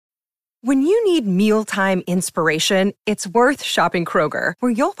When you need mealtime inspiration, it's worth shopping Kroger,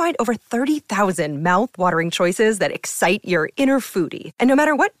 where you'll find over 30,000 mouth-watering choices that excite your inner foodie. And no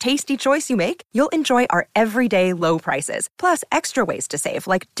matter what tasty choice you make, you'll enjoy our everyday low prices, plus extra ways to save,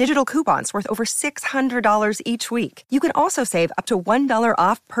 like digital coupons worth over $600 each week. You can also save up to $1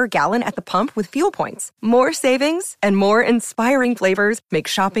 off per gallon at the pump with fuel points. More savings and more inspiring flavors make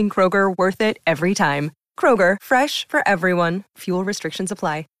shopping Kroger worth it every time. Kroger, fresh for everyone. Fuel restrictions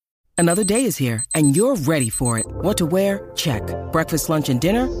apply. Another day is here, and you're ready for it. What to wear? Check. Breakfast, lunch, and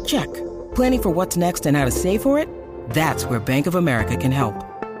dinner? Check. Planning for what's next and how to save for it? That's where Bank of America can help.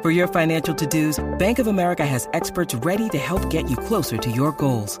 For your financial to-dos, Bank of America has experts ready to help get you closer to your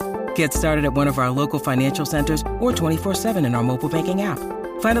goals. Get started at one of our local financial centers or 24/7 in our mobile banking app.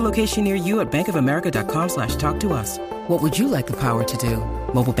 Find a location near you at bankofamerica.com/talktous. What would you like the power to do?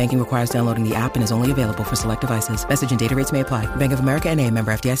 Mobile banking requires downloading the app and is only available for select devices. Message and data rates may apply. Bank of America N.A.,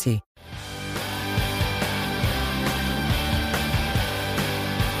 member FDIC.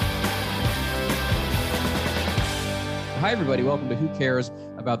 Hi, everybody. Welcome to Who Cares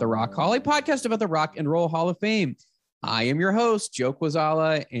About the Rock Hall, a podcast about the Rock and Roll Hall of Fame. I am your host, Joe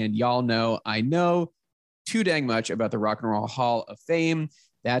Quazala, and y'all know I know too dang much about the Rock and Roll Hall of Fame.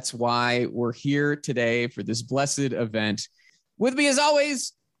 That's why we're here today for this blessed event. With me, as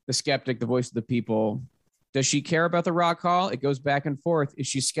always, the skeptic, the voice of the people. Does she care about the Rock Hall? It goes back and forth. Is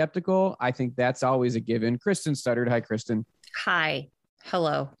she skeptical? I think that's always a given. Kristen Studdard. Hi, Kristen. Hi.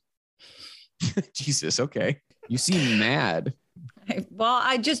 Hello. Jesus. Okay. You seem mad. Well,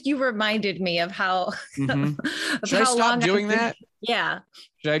 you reminded me of how. Mm-hmm. Should I stop doing that? Yeah.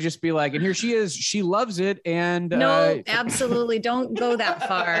 Should I just be like, and here she is. She loves it. And no, absolutely. Don't go that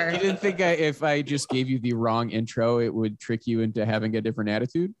far. You didn't think if I just gave you the wrong intro, it would trick you into having a different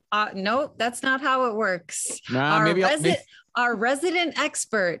attitude? No, that's not how it works. Nah, Our resident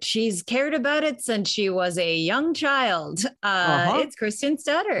expert. She's cared about it since she was a young child. It's Kristen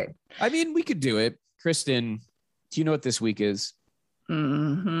Studdard. I mean, we could do it. Kristen, do you know what this week is?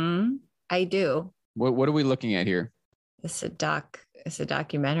 Mm-hmm. I do. What are we looking at here? It's a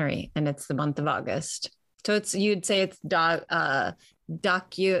documentary, and it's the month of August. So you'd say it's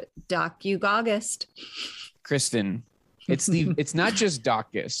docu-August. Kristen, it's not just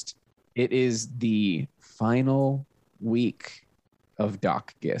Docgist. It is the final week of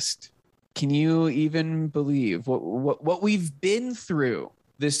Docgist. Can you even believe what we've been through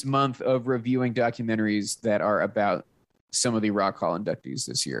this month of reviewing documentaries that are about some of the Rock Hall inductees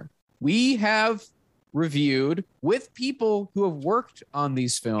this year? We have reviewed with people who have worked on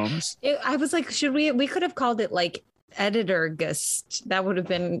these films. I was like, we could have called it like Editor-gist. That would have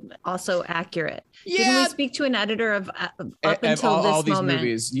been also accurate. Yeah. Didn't we speak to an editor of up until all this these moment?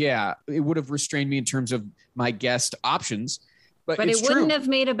 Movies? Yeah, it would have restrained me in terms of my guest options, but it wouldn't have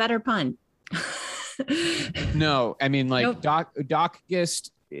made a better pun. No, I mean, like, nope.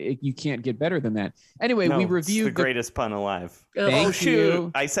 Docgist, you can't get better than that. Anyway, we reviewed the greatest pun alive. Thank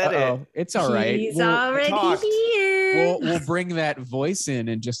you. I said it. It's all right. He's already here. We'll bring that voice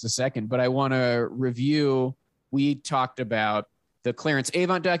in just a second, but I want to review. We talked about the Clarence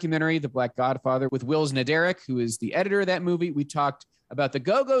Avant documentary, The Black Godfather, with Wills Naderick, who is the editor of that movie. We talked about the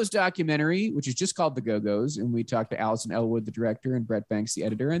Go-Go's documentary, which is just called The Go-Go's, and we talked to Allison Elwood, the director, and Brett Banks, the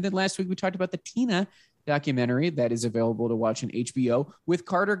editor. And then last week we talked about the Tina documentary that is available to watch on HBO with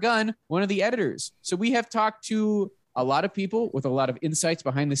Carter Gunn, one of the editors. So we have talked to a lot of people with a lot of insights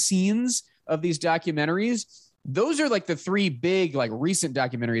behind the scenes of these documentaries. Those are like the three big, like, recent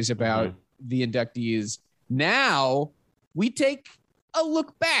documentaries about the inductees. Now we take a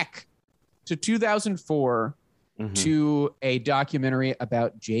look back to 2004 to a documentary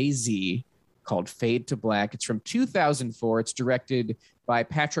about Jay-Z called Fade to Black. It's from 2004. It's directed by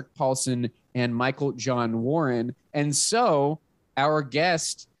Patrick Paulson and Michael John Warren. And so our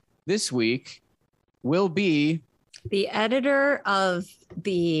guest this week will be the editor of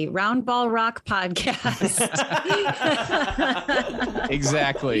the Round Ball Rock podcast.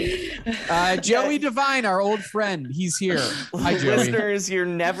 Exactly. Joey Devine, our old friend. He's here. Hi, Joey. Listeners, you're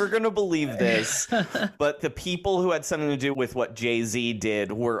never going to believe this, but the people who had something to do with what Jay-Z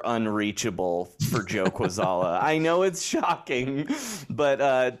did were unreachable for Joe Quazala. I know it's shocking,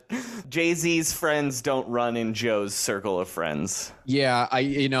 but Jay-Z's friends don't run in Joe's circle of friends. Yeah,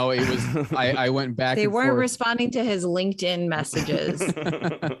 I went back They and weren't forth. Responding to his LinkedIn messages.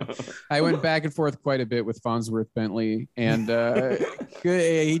 I went back and forth quite a bit with Farnsworth Bentley, and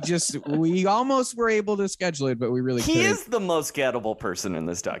we almost were able to schedule it, but we really couldn't. He is the most gettable person in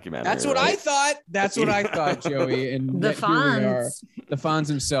this documentary. That's what I thought. That's what I thought, Joey. And the Fonz. The Fonz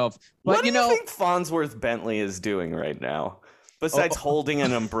himself. But what do you think Farnsworth Bentley is doing right now? Besides holding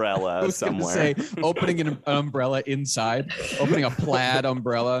an umbrella somewhere. Opening an umbrella inside, opening a plaid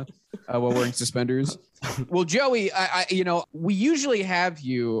umbrella while wearing suspenders. Well, Joey, we usually have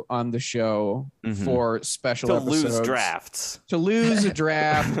you on the show for special episodes. To lose a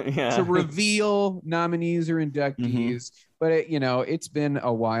draft. To reveal nominees or inductees. But, it's been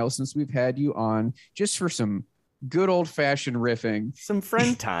a while since we've had you on just for some good old-fashioned riffing. Some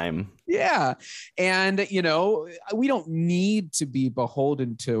friend time. Yeah. And, we don't need to be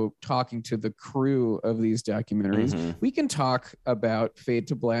beholden to talking to the crew of these documentaries. We can talk about Fade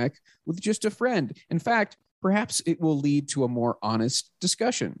to Black with just a friend. In fact, perhaps it will lead to a more honest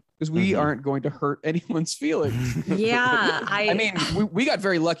discussion because we aren't going to hurt anyone's feelings. Yeah. I mean, we got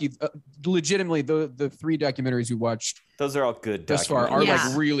very lucky. Legitimately, the 3 documentaries we watched. Those are all good documentaries. Thus far are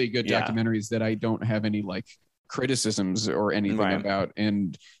like really good documentaries that I don't have any like criticisms or anything about.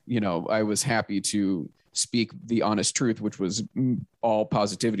 And, I was happy to speak the honest truth, which was all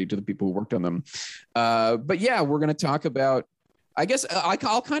positivity to the people who worked on them. But yeah, we're going to talk about, I guess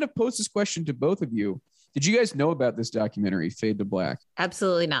I'll kind of pose this question to both of you. Did you guys know about this documentary, Fade to Black?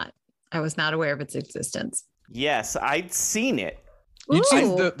 Absolutely not. I was not aware of its existence. Yes, I'd seen it. You'd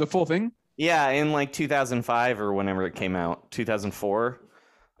seen the full thing? Yeah, in like 2005 or whenever it came out, 2004.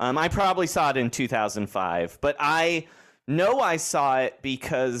 I probably saw it in 2005, but I know I saw it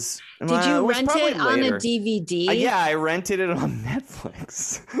because did you rent it on a DVD? Yeah, I rented it on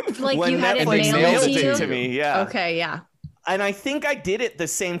Netflix. Like when you had Netflix it mailed to me. Yeah. Okay, yeah. And I think I did it the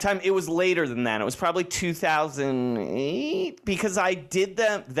same time. It was later than that. It was probably 2008 because I did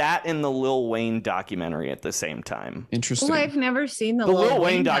that and the Lil Wayne documentary at the same time. Interesting. Well, I've never seen the Lil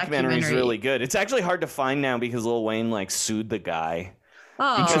Wayne documentary is really good. It's actually hard to find now because Lil Wayne like sued the guy.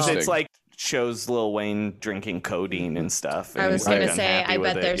 Oh. Because it's like shows Lil Wayne drinking codeine and stuff. And I was going to say, I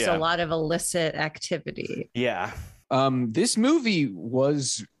bet there's a lot of illicit activity. Yeah. This movie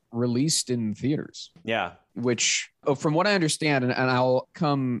was released in theaters. Yeah. Which, from what I understand, and I'll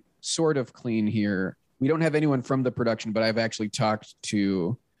come sort of clean here, we don't have anyone from the production, but I've actually talked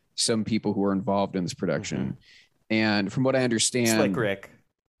to some people who are involved in this production. And from what I understand... Slick Rick.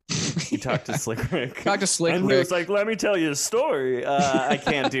 You talked to Slick Rick. Talked to Slick and Rick. He was like, let me tell you a story. I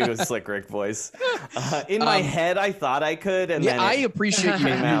can't do a Slick Rick voice. In my head, I thought I could. And then I appreciate you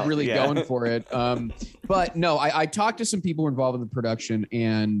really going for it. But no, I talked to some people involved in the production,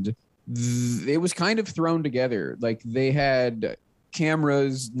 and it was kind of thrown together. Like they had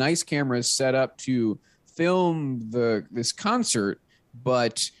nice cameras set up to film this concert,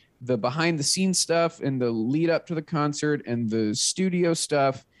 but the behind the scenes stuff and the lead up to the concert and the studio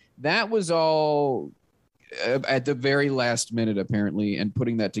stuff, that was all at the very last minute, apparently, and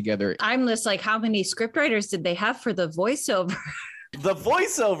putting that together. I'm just like, how many scriptwriters did they have for the voiceover? The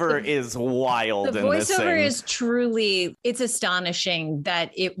voiceover is wild. The voiceover is truly, it's astonishing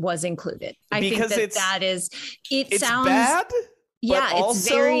that it was included. I think it sounds bad. Yeah, but it's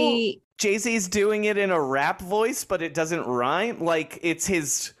also, very. Jay-Z's doing it in a rap voice, but it doesn't rhyme. Like it's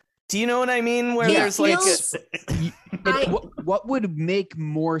his. Do you know what I mean? Where there's what would make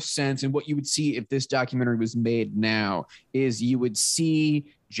more sense and what you would see if this documentary was made now is you would see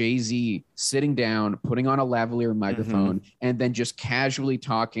Jay-Z sitting down, putting on a lavalier microphone, and then just casually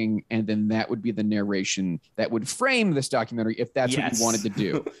talking, and then that would be the narration that would frame this documentary if that's what you wanted to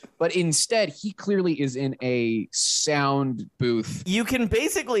do. But instead, he clearly is in a sound booth. You can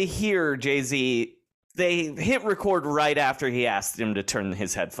basically hear Jay-Z. They hit record right after he asked him to turn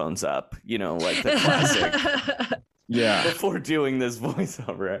his headphones up, like the classic. Yeah. Before doing this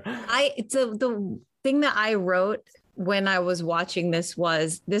voiceover. The thing that I wrote when I was watching this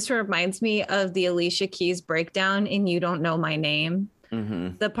reminds me of the Alicia Keys breakdown in You Don't Know My Name.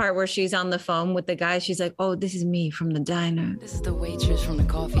 The part where she's on the phone with the guy, she's like, oh, this is me from the diner. This is the waitress from the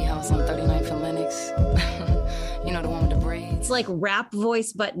coffee house on 39th and Lenox. You know, the one with the braids. It's like rap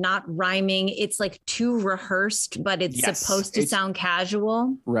voice, but not rhyming. It's like too rehearsed, but it's supposed to sound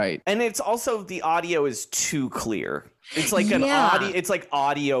casual. Right. And it's also, the audio is too clear. It's like it's like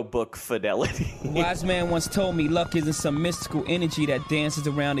audiobook fidelity. Wise man once told me luck isn't some mystical energy that dances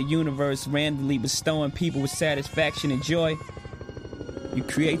around the universe, randomly bestowing people with satisfaction and joy. You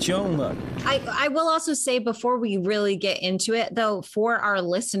create your own luck. I will also say, before we really get into it, though, for our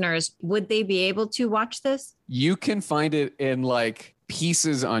listeners, would they be able to watch this? You can find it in like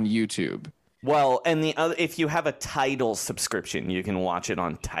pieces on YouTube. Well, and if you have a Tidal subscription, you can watch it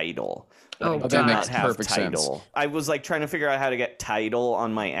on Tidal. That makes perfect sense. I was like trying to figure out how to get Tidal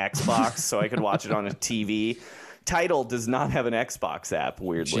on my Xbox so I could watch it on a TV. Tidal does not have an Xbox app,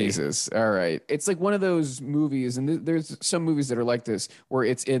 weirdly. Jesus. All right. It's like one of those movies, and there's some movies that are like this, where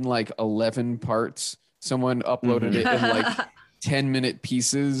it's in like 11 parts. Someone uploaded it in like 10-minute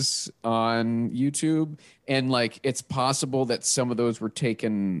pieces on YouTube. And like, it's possible that some of those were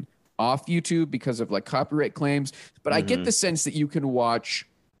taken off YouTube because of like copyright claims. But I get the sense that you can watch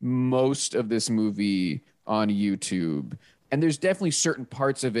most of this movie on YouTube. And there's definitely certain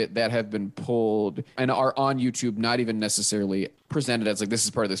parts of it that have been pulled and are on YouTube, not even necessarily presented as like, this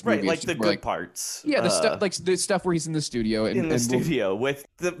is part of this movie. Right, like the good parts. Yeah, the stuff like the stuff where he's in the studio. With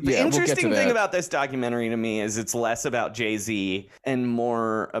the interesting thing about this documentary to me is it's less about Jay-Z and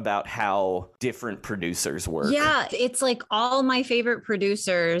more about how different producers work. Yeah, it's like all my favorite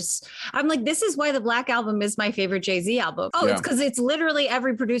producers. I'm like, this is why the Black Album is my favorite Jay-Z album. Oh, it's because it's literally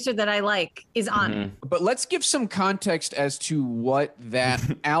every producer that I like is on it. But let's give some context as to what that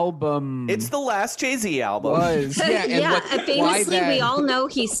album. It's the last Jay-Z album. Was. Yeah, and famously, we all know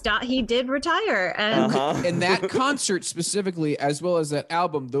he did retire. And and that concert specifically, as well as that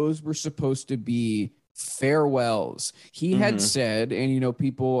album, those were supposed to be farewells. He had said, and you know,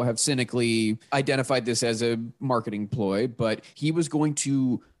 people have cynically identified this as a marketing ploy, but he was going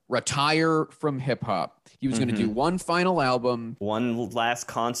to retire from hip hop. He was going to do one final album, one last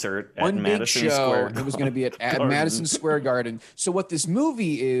concert at one Madison big show. Square It was going to be at Madison Square Garden. So what this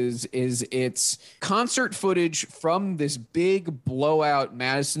movie is it's concert footage from this big blowout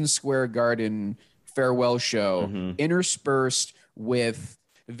Madison Square Garden farewell show, interspersed with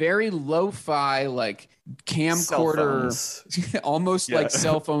very lo-fi, like camcorder, almost like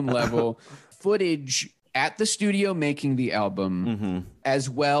cell phone level footage at the studio making the album, as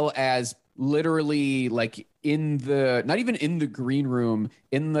well as literally like in the, not even in the green room,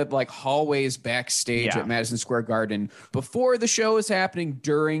 in the like hallways backstage at Madison Square Garden, before the show is happening,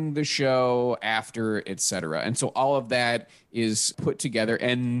 during the show, after, etc. And so all of that is put together.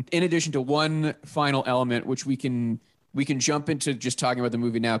 And in addition to one final element, which we can jump into just talking about the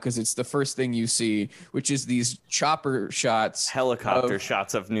movie now because it's the first thing you see, which is these chopper shots, helicopter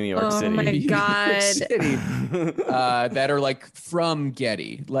shots of New York City. Oh my God. That are like from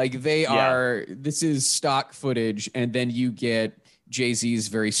Getty. Like they are, this is stock footage. And then you get Jay-Z's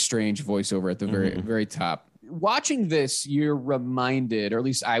very strange voiceover at the very top. Watching this, you're reminded, or at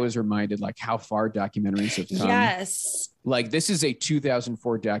least I was reminded, like how far documentaries have come. Yes. Like this is a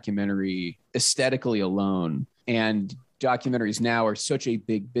 2004 documentary aesthetically alone. And documentaries now are such a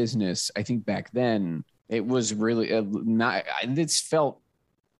big business. I think back then it was really not. It's felt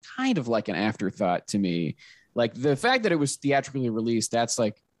kind of like an afterthought to me. Like the fact that it was theatrically released, that's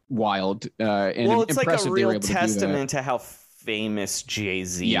like wild. And it's like a real testament to how famous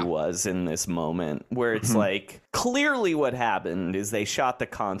Jay-Z was in this moment, where it's like clearly what happened is they shot the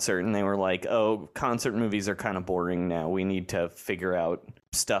concert and they were like, oh, concert movies are kind of boring now. We need to figure out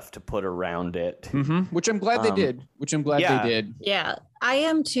stuff to put around it. Which I'm glad they did. They did. Yeah, I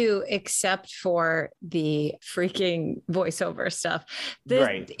am too, except for the freaking voiceover stuff.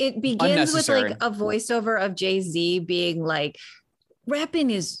 It begins with like a voiceover of Jay-Z being like, rapping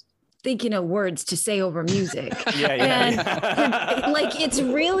is thinking of words to say over music. Like it's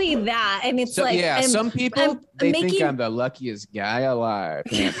really that. And it's some people think I'm the luckiest guy alive.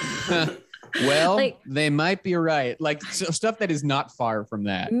 Well, like, they might be right. Like stuff that is not far from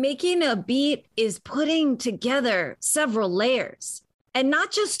that. Making a beat is putting together several layers. And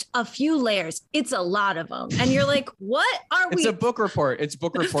not just a few layers, it's a lot of them. And you're like, what are we? It's a book report. It's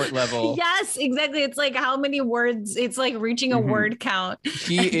book report level. Yes, exactly. It's like how many words? It's like reaching a word count.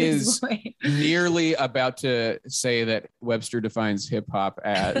 He is nearly about to say that Webster defines hip hop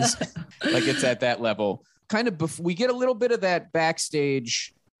as like it's at that level. Kind of we get a little bit of that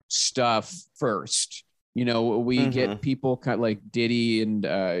backstage stuff first. You know, we get people kind of like Diddy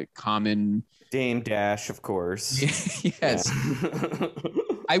and Common. Dame Dash, of course. Yes.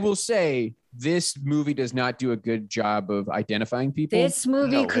 I will say this movie does not do a good job of identifying people. This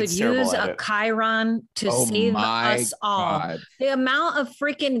movie could use a Chiron to save us all. God. The amount of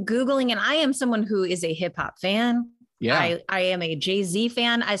freaking Googling, and I am someone who is a hip hop fan. Yeah. I am a Jay-Z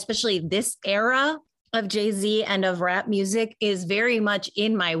fan, especially this era of Jay-Z and of rap music is very much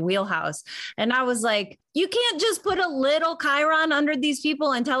in my wheelhouse. And I was like, you can't just put a little Chiron under these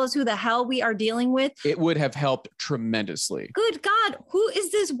people and tell us who the hell we are dealing with. It would have helped tremendously. Good God. Who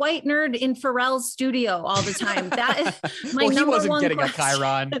is this white nerd in Pharrell's studio all the time? That is my number one question. He wasn't getting a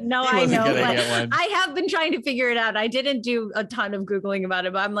Chiron. No, I know. I have been trying to figure it out. I didn't do a ton of Googling about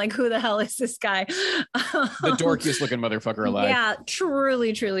it, but I'm like, who the hell is this guy? The dorkiest looking motherfucker alive. Yeah,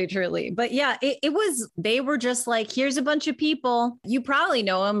 truly, truly, truly. But yeah, it was, they were just like, here's a bunch of people. You probably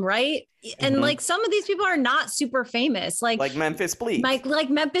know them, right? And like some of these people people are not super famous, like Memphis Bleak. Like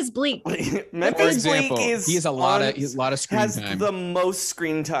Memphis Bleak. Memphis Bleak he has a lot of screen has time. the most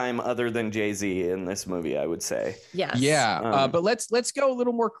screen time other than Jay-Z in this movie, I would say. Yes. Yeah. But let's go a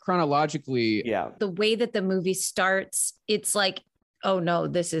little more chronologically. Yeah. The way that the movie starts, it's like, oh no,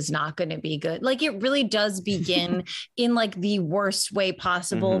 this is not going to be good. Like it really does begin in like the worst way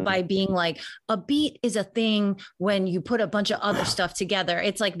possible by being like, a beat is a thing when you put a bunch of other stuff together.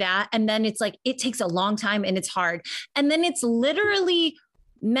 It's like that. And then it's like, it takes a long time and it's hard. And then it's literally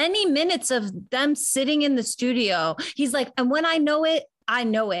many minutes of them sitting in the studio. He's like, and when I know it, I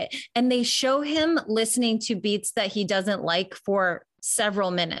know it. And they show him listening to beats that he doesn't like for several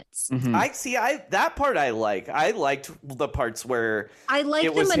minutes. That part I like. I liked the parts where I like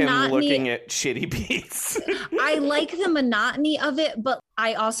it was the him monotony. looking at shitty beats. I like the monotony of it, but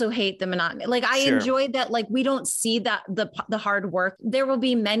I also hate the monotony. Like I enjoyed that. Like we don't see that the hard work. There will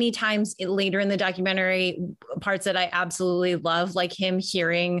be many times later in the documentary parts that I absolutely love, like him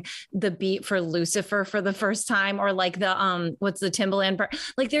hearing the beat for Lucifer for the first time, or like the what's the Timbaland part?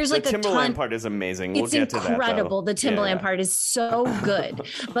 Like there's like the a Timbaland ton. part is amazing. We'll It's get to that. incredible. The Timbaland part is so good,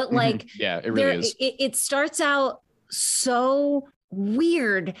 but like it really is. It starts out so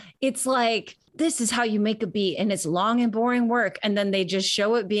weird. It's like, this is how you make a beat and it's long and boring work. And then they just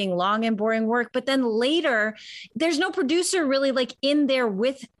show it being long and boring work. But then later there's no producer really like in there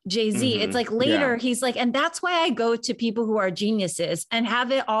with Jay-Z. It's like later he's like, and that's why I go to people who are geniuses and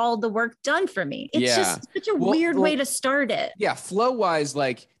have it all the work done for me. It's just such a weird way to start it. Yeah. Flow wise,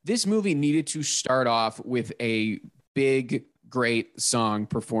 like this movie needed to start off with a big, great song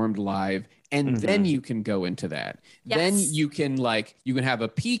performed live. And then you can go into that. Yes. Then you can have a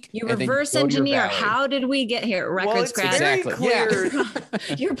peak. You reverse engineer. How did we get here? Record scratch. Exactly. Clear.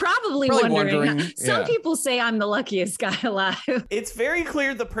 Yeah. You're probably wondering. Some people say I'm the luckiest guy alive. It's very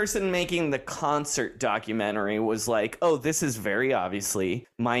clear the person making the concert documentary was like, oh, this is very obviously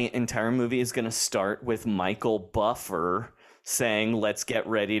my entire movie is going to start with Michael Buffer saying, let's get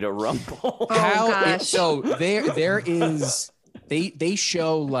ready to rumble. So there is, they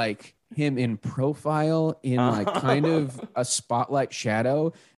show like him in profile in like kind of a spotlight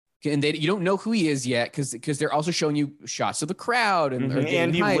shadow, and you don't know who he is yet because they're also showing you shots of the crowd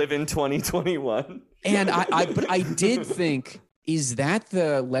and you live in 2021. And I did think, is that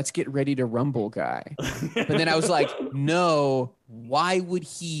the let's get ready to rumble guy? But then I was like, no, why would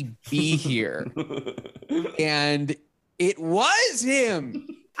he be here? And it was him.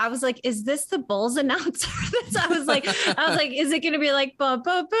 I was like, is this the Bulls announcer? I was like, is it going to be like, bum,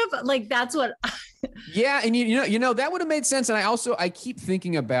 bum, bum? Like, that's what. Yeah. And you know, that would have made sense. And I keep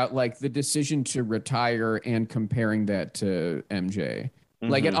thinking about like the decision to retire and comparing that to MJ.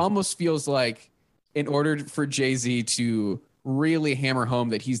 Like, it almost feels like in order for Jay-Z to really hammer home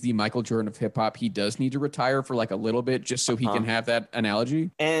that he's the Michael Jordan of hip hop, he does need to retire for like a little bit just so he can have that analogy.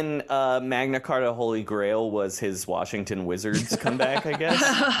 And Magna Carta Holy Grail was his Washington Wizards comeback, I guess.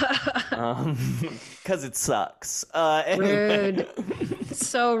 Because it sucks. Anyway. Rude.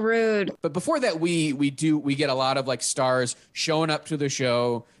 So rude. But before that, we get a lot of like stars showing up to the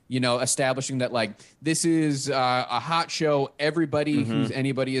show, you know, establishing that like this is a hot show. Everybody who's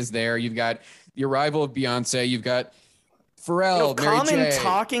anybody is there. You've got the arrival of Beyonce. You've got Pharrell, Mary Common J.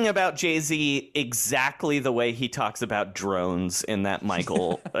 talking about Jay-Z exactly the way he talks about drones in that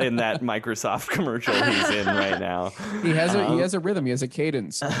Microsoft commercial he's in right now. He has a rhythm. He has a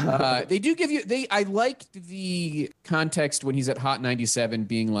cadence. They do give you. I liked the context when he's at Hot 97,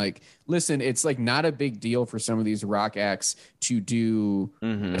 being like, "Listen, it's like not a big deal for some of these rock acts to do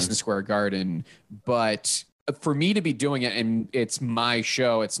Madison Square Garden, but for me to be doing it, and it's my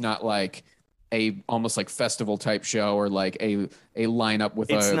show. It's not like a almost like festival type show or like a lineup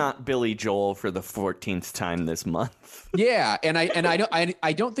with it's not Billy Joel for the 14th time this month. Yeah, and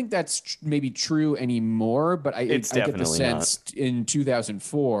I don't think that's maybe true anymore, but I get the sense in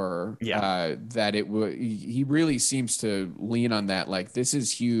 2004 that he really seems to lean on that, like this is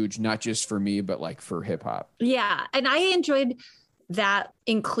huge, not just for me but like for hip hop. Yeah, and I enjoyed that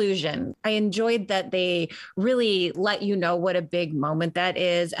inclusion. I enjoyed that they really let you know what a big moment that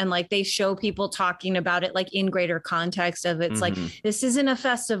is. And like they show people talking about it like in greater context of it's like, this isn't a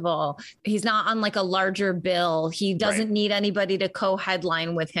festival. He's not on like a larger bill. He doesn't need anybody to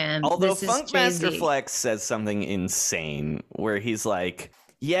co-headline with him. Although Funkmaster Flex says something insane where he's like,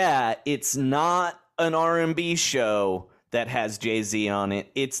 yeah, it's not an R&B show that has Jay-Z on it.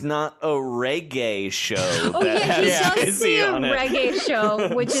 It's not a reggae show that has Jay-Z on it. Reggae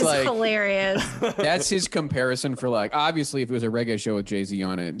show, which is like, hilarious. That's his comparison for like, obviously if it was a reggae show with Jay-Z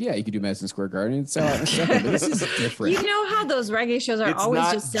on it, yeah, you could do Madison Square Garden and sell out in a second, but this is different. You know how those reggae shows are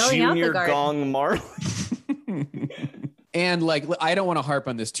always just selling out the Garden. Gong Marley. And like, I don't want to harp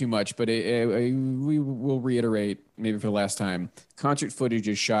on this too much, but we will reiterate maybe for the last time. Concert footage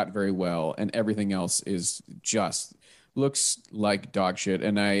is shot very well, and everything else is just looks like dog shit.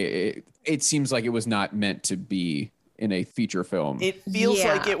 And it seems like it was not meant to be in a feature film. It feels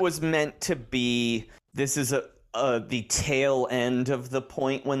like it was meant to be. This is the tail end of the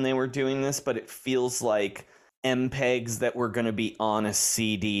point when they were doing this, but it feels like MPEGs that were going to be on a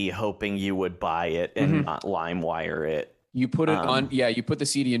CD, hoping you would buy it and not LimeWire it. You put it on, you put the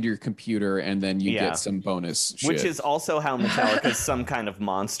CD into your computer, and then you get some bonus shit. Which is also how Metallica's Some Kind of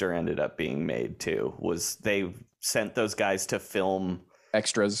Monster ended up being made, too. Was they sent those guys to film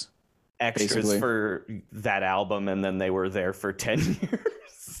extras basically for that album, and then they were there for 10 years.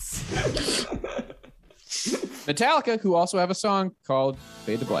 Metallica, who also have a song called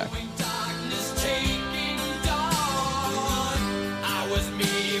Fade to Black.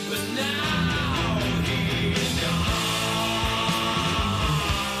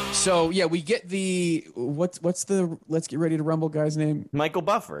 So yeah, we get the what's the Let's Get Ready to Rumble guy's name? Michael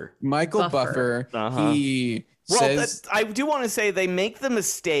Buffer. Michael Buffer. He says, I do want to say they make the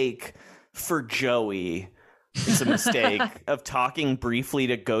mistake for Joey. It's a mistake of talking briefly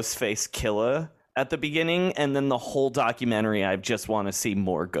to Ghostface Killah at the beginning, and then the whole documentary, I just want to see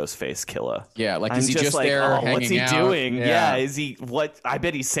more Ghostface Killah. Yeah, like is he just like, there? Oh, what's he out? doing? Yeah, is he what? I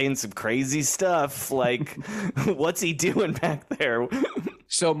bet he's saying some crazy stuff. Like, what's he doing back there?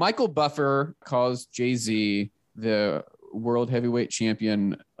 So Michael Buffer calls Jay-Z the world heavyweight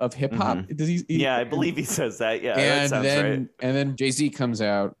champion of hip hop. Does he? I believe he says that. Yeah, and that sounds then, right. And then Jay-Z comes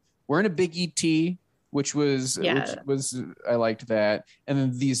out wearing a Big E.T., which was I liked that. And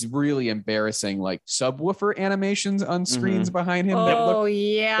then these really embarrassing like subwoofer animations on screens behind him. Oh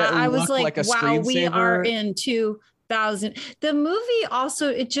I was like wow, we are in 2000. The movie also,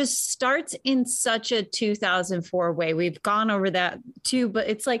 it just starts in such a 2004 way. We've gone over that too, but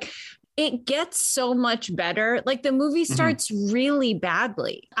it's like it gets so much better. Like the movie starts really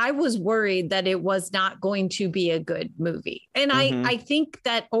badly. I was worried that it was not going to be a good movie. And I think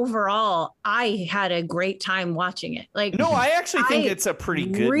that overall I had a great time watching it. Like, no, I actually think it's a pretty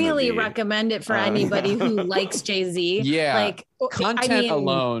good really movie. Recommend it for anybody who likes Jay-Z. Yeah. Like content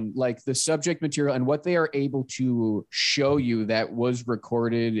alone, like the subject material and what they are able to show you that was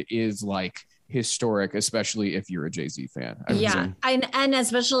recorded is like historic, especially if you're a Jay-Z fan. And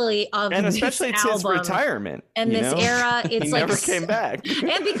especially it's his retirement and this era. It's he like never came back,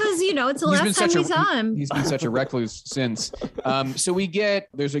 and because it's the last time we saw him. He's been such a recluse since. So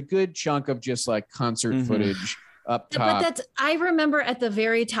there's a good chunk of just like concert footage up top. But I remember at the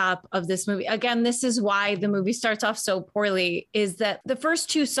very top of this movie. Again, this is why the movie starts off so poorly. Is that the first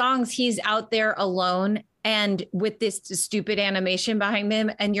two songs he's out there alone and with this stupid animation behind him,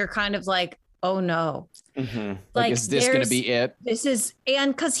 and you're kind of like, oh no. Like, is this going to be it?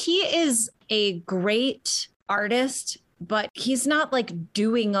 And because he is a great artist, but he's not like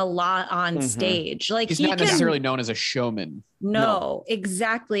doing a lot on stage. Like he's not necessarily known as a showman. No,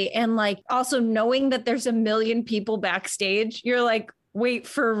 exactly. And like also knowing that there's a million people backstage, you're like, wait,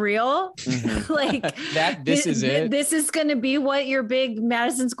 for real? Like this is it. This is going to be what your big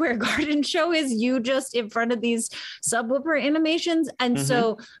Madison Square Garden show is, you just in front of these subwoofer animations. And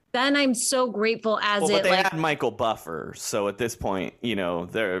so then I'm so grateful but they had Michael Buffer. So at this point,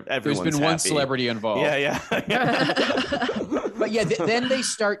 everyone's there's been one celebrity involved. Yeah. But then they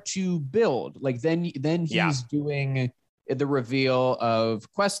start to build. Like then he's doing the reveal of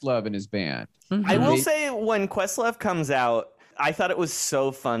Questlove and his band. I will say when Questlove comes out, I thought it was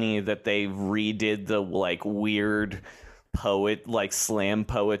so funny that they redid the like weird slam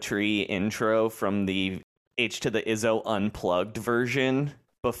poetry intro from the H to the Izzo Unplugged version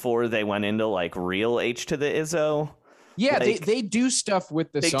before they went into like real H to the Izzo. Yeah, like, they do stuff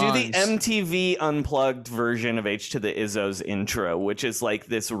with the songs. They do the MTV Unplugged version of H to the Izzo's intro, which is like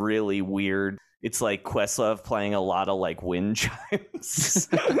this really weird. It's like Questlove playing a lot of like wind chimes.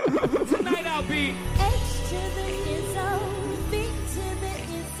 Tonight I'll be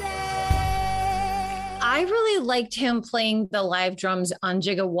I really liked him playing the live drums on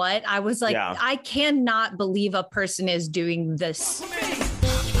Gigawatt. I was like, I cannot believe a person is doing this.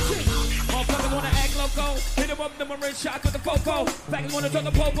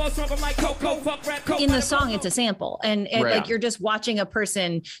 In the song, it's a sample, and like you're just watching a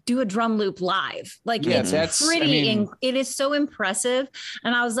person do a drum loop live. Like it's pretty. It is so impressive,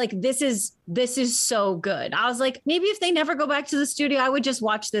 and I was like, this is so good. I was like, maybe if they never go back to the studio, I would just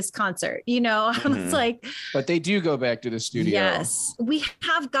watch this concert. I was like, but they do go back to the studio. Yes, we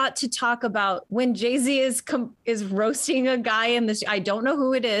have got to talk about when Jay-Z is roasting a guy in this. I don't know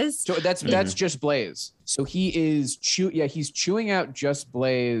who it is. So that's just Blaze. Blaze. So he is he's chewing out Just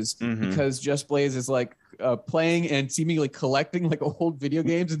Blaze because Just Blaze is like playing and seemingly collecting like old video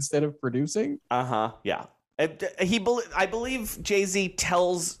games instead of producing. Yeah. I believe Jay-Z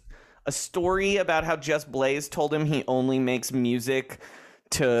tells a story about how Just Blaze told him he only makes music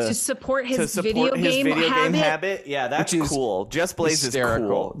to support his video game habit. Yeah, that's cool. Just Blaze hysterical.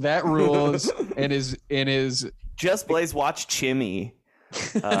 Is cool. That rules. and is Just Blaze watch Chimmy.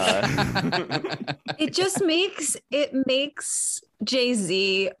 It makes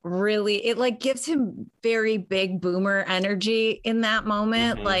Jay-Z really, it like gives him very big boomer energy in that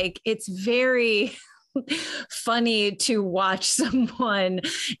moment. Like it's very funny to watch someone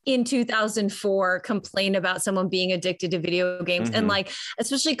in 2004 complain about someone being addicted to video games. And like,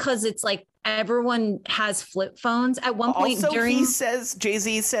 especially because it's like everyone has flip phones at one point. Also,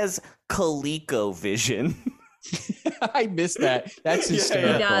 Jay-Z says ColecoVision. I missed that. That's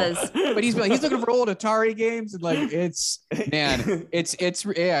hysterical. He does. But he's looking for old Atari games, and like it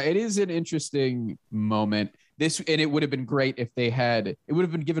is an interesting moment. And it would have been great if it would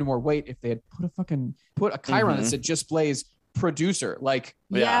have been given more weight if they had put a chyron that said Just Blaze producer, like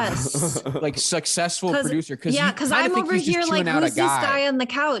like successful producer. Because I'm over here like, who's this guy on the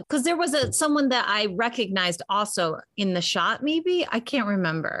couch? Because there was someone that I recognized also in the shot. Maybe I can't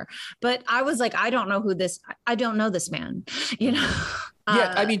remember, but I was like, I don't know this man. You know?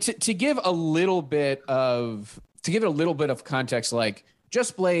 I mean, to give a little bit of context, like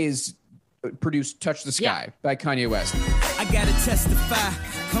Just Blaze produced Touch the Sky by Kanye West. I gotta testify.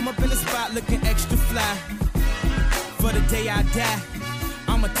 Come up in the spot looking extra fly. For the day I die,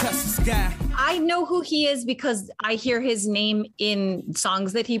 I'ma touch the sky. I know who he is because I hear his name in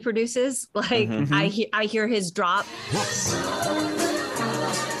songs that he produces. Like I hear his drop.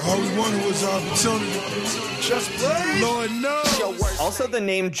 All we wanted was opportunity. Just Blaze. Lord knows. Also, the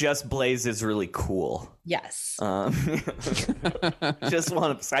name Just Blaze is really cool. Yes. I just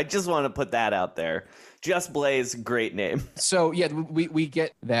want to put that out there. Just Blaze, great name. So yeah, we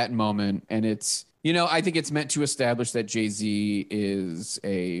get that moment, and it's, you know, I think it's meant to establish that Jay-Z is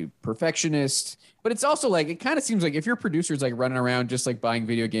a perfectionist, but it's also like, it kind of seems like if your producer's like running around just like buying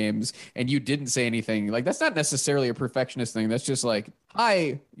video games and you didn't say anything, like that's not necessarily a perfectionist thing. That's just like,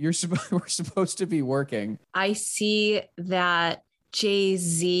 hi, we're supposed to be working. I see that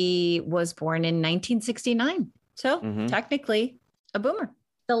Jay-Z was born in 1969. So technically a boomer.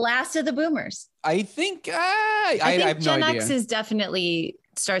 The last of the boomers. I think I have Gen no X idea. is definitely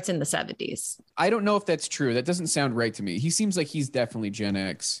starts in the 70s. I don't know if that's true. That doesn't sound right to me. He seems like he's definitely Gen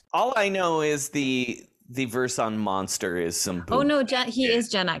X. All I know is the verse on Monster is some boom. Oh no, he is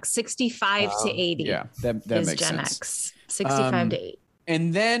Gen X. 65 to 80. Yeah, that is makes Gen sense. X. 65 to 80.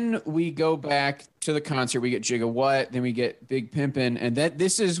 And then we go back to the concert. We get Jigga What, then we get Big Pimpin', and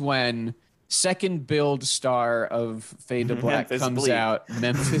this is when second build star of Fade to Black comes out,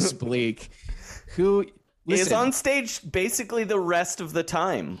 Memphis Bleak, who is on stage basically the rest of the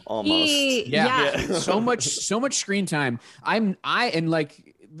time almost. So much screen time. I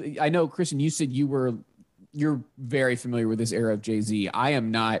know, Kristen, you said you're very familiar with this era of Jay-Z. I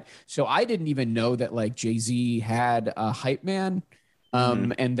am not. So I didn't even know that like Jay-Z had a hype man,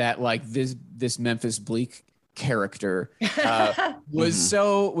 and that like this Memphis Bleak character was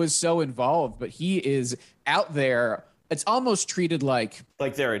so involved, but he is out there. It's almost treated like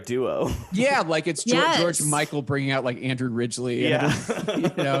they're a duo. Yeah, like it's George Michael bringing out like Andrew Ridgeley. Yeah, and,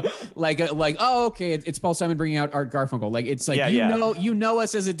 you know, like oh okay, it's Paul Simon bringing out Art Garfunkel. Like it's like you know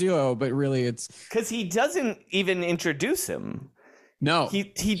us as a duo, but really it's because he doesn't even introduce him. No, he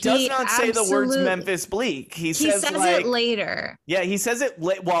does not say the words Memphis Bleak. He says it later. Yeah, he says it.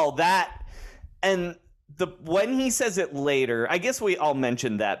 When he says it later, I guess we all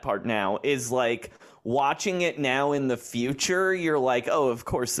mentioned that part now, is like watching it now in the future, you're like, oh, of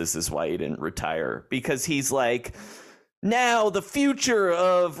course this is why he didn't retire. Because he's like, now the future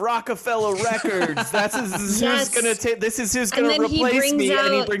of Rockefeller Records. This is who's gonna replace me.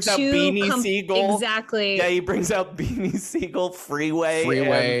 And he brings out Beanie Siegel. Exactly. Yeah, he brings out Beanie Siegel,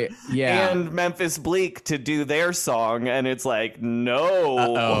 Freeway, and Memphis Bleak to do their song, and it's like,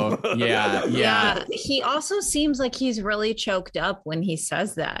 no. Yeah. He also seems like he's really choked up when he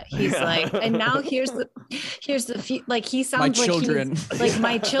says that. He's like, and now here's the like he sounds my like children. Like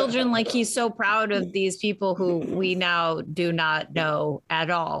my children. Like he's so proud of these people who we now do not know at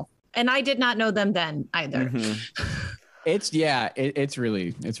all, and I did not know them then either. It's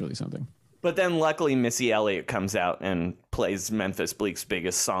really something. But then luckily Missy Elliott comes out and plays Memphis Bleak's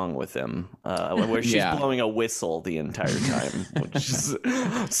biggest song with him, where she's blowing a whistle the entire time, which is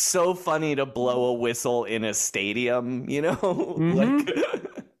so funny to blow a whistle in a stadium, you know?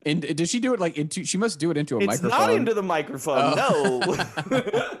 And does she do it like into? She must do it into a microphone. It's not into the microphone. No.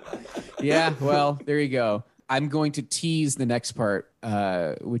 Yeah. Well, there you go. I'm going to tease the next part,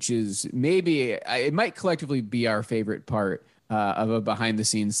 which is maybe it might collectively be our favorite part of a behind the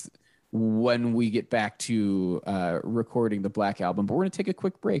scenes when we get back to recording the Black Album. But we're going to take a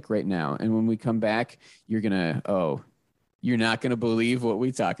quick break right now. And when we come back, you're not going to believe what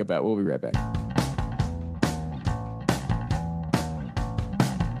we talk about. We'll be right back.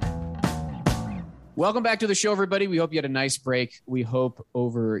 Welcome back to the show, everybody. We hope you had a nice break. We hope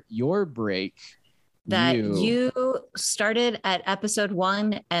over your break that you started at episode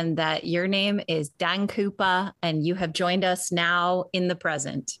 1 and that your name is Dan Cooper and you have joined us now in the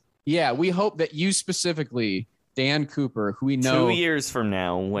present. Yeah, we hope that you specifically, Dan Cooper, who we know 2 years from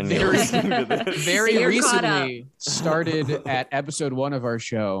now when you're listening to this, very recently started at episode 1 of our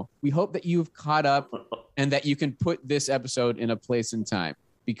show. We hope that you've caught up and that you can put this episode in a place and time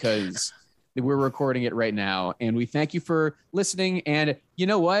because we're recording it right now. And we thank you for listening. And you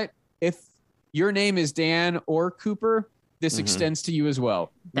know what? If your name is Dan or Cooper, this extends to you as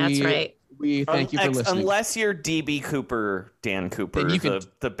well. That's right. We thank you for listening. Unless you're DB Cooper, Dan Cooper,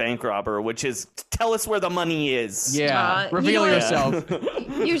 the bank robber, which is tell us where the money is. Yeah. Reveal yourself.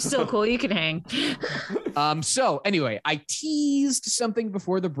 You're still cool. You can hang. So anyway, I teased something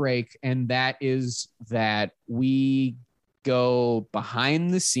before the break, and that is that we go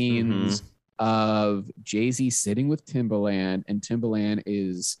behind the scenes of Jay-Z sitting with Timbaland, and Timbaland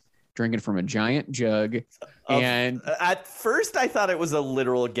is drinking from a giant jug. And at first I thought it was a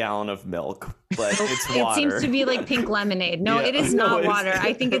literal gallon of milk, but it's water. It seems to be like pink lemonade. No, it is not water.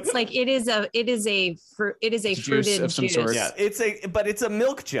 I think it's like it is a fruited of some juice. sort. Yeah, it's a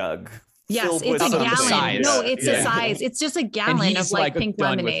milk jug. Yes, it's a gallon. No, it's a size. It's just a gallon of like pink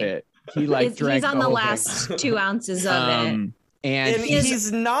lemonade. He drank he's on the last 2 ounces of it. And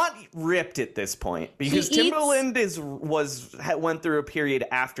he's not ripped at this point because Timbaland went through a period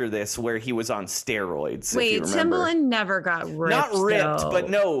after this where he was on steroids. Wait, Timbaland never got ripped. Not ripped, though. but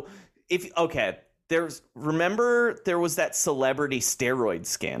no. There was that celebrity steroid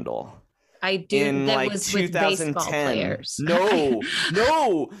scandal. I do. In that like was 2010. with baseball players.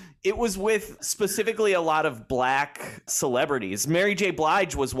 No. It was with specifically a lot of black celebrities. Mary J.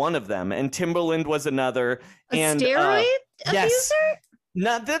 Blige was one of them, and Timbaland was another. Steroid abuser?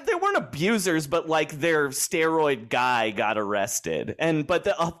 Not that they weren't abusers, but like their steroid guy got arrested. But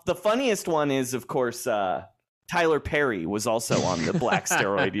the funniest one is, of course, Tyler Perry was also on the black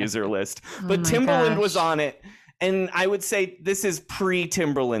steroid user list, but Timbaland was on it. And I would say this is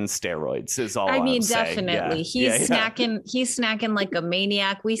pre-Timberland steroids is all I mean, saying. definitely. Yeah. He's snacking like a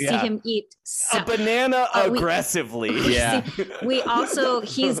maniac. We see him eat a banana aggressively.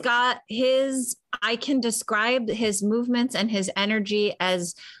 He's got I can describe his movements and his energy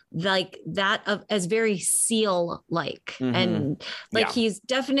as like that as very seal like and like he's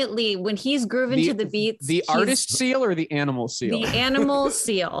definitely when he's grooving to the beats. The artist seal or the animal seal? The animal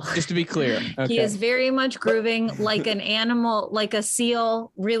seal. Just to be clear. Okay. He is very much grooving like an animal, like a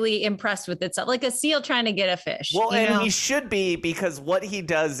seal really impressed with itself, like a seal trying to get a fish. Well, he should be because what he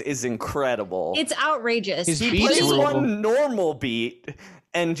does is incredible. It's outrageous. He plays one normal beat.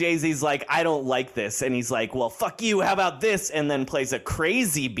 And Jay-Z's like, I don't like this. And he's like, well, fuck you. How about this? And then plays a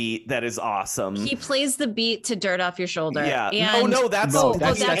crazy beat that is awesome. He plays the beat to Dirt Off Your Shoulder. Yeah. And that's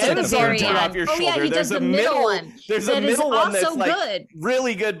at the very Dirt Off Your Shoulder. Oh, yeah, he does the middle one. There's a middle one that's like good.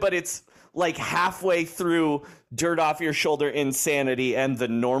 Really good, but it's like halfway through Dirt Off Your Shoulder Insanity and the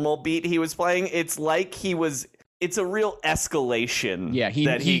normal beat he was playing. It's like it's a real escalation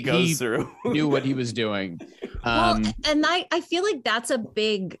that he goes through. Knew what he was doing. And I feel like that's a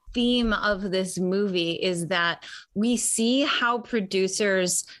big theme of this movie is that we see how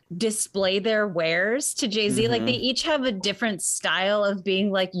producers display their wares to Jay-Z. Like they each have a different style of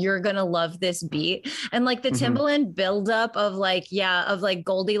being like, you're going to love this beat. And like the Timbaland buildup of like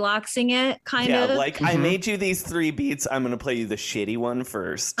Goldilocksing it kind of. Like I made you these 3 beats. I'm going to play you the shitty one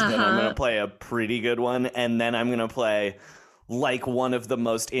first. Then I'm going to play a pretty good one. And then I'm going to play like one of the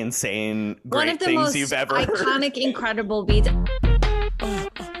most insane, great things you've ever heard. Iconic, incredible beats. Turn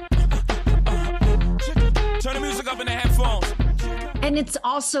the music up in the headphones. And it's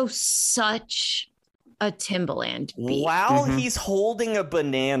also such a Timbaland beat. While he's holding a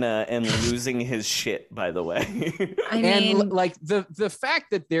banana and losing his shit, by the way. And like the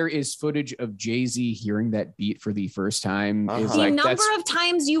fact that there is footage of Jay-Z hearing that beat for the first time is like the number of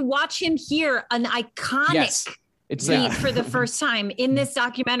times you watch him hear an iconic beat for the first time in this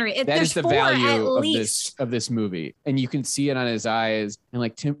documentary. That is the value of this movie. And you can see it on his eyes. And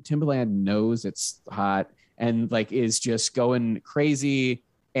like Timbaland knows it's hot and like is just going crazy.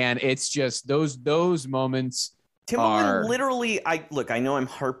 And it's just those moments Timbaland literally, I know I'm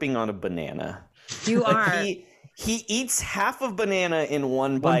harping on a banana. You are. He eats half of banana in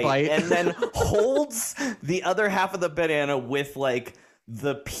one bite and then holds the other half of the banana with like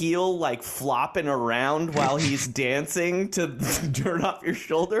the peel like flopping around while he's dancing to Turn Off Your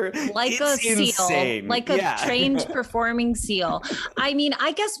Shoulder. Like a seal, like a trained performing seal. I mean,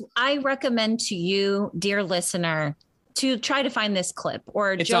 I guess I recommend to you, dear listener, to try to find this clip,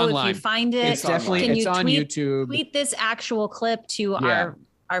 or it's Joe, online. If you find it, it's definitely can you on YouTube. Tweet this actual clip to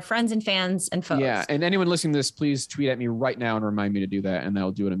our friends and fans and folks. Yeah, and anyone listening to this, please tweet at me right now and remind me to do that, and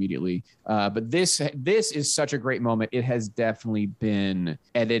I'll do it immediately. But this is such a great moment. It has definitely been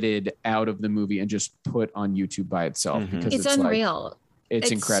edited out of the movie and just put on YouTube by itself because it's unreal. Like,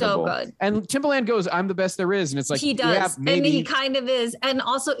 it's incredible. So good. And Timbaland goes, "I'm the best there is," and it's like he does, yeah, maybe. And he kind of is. And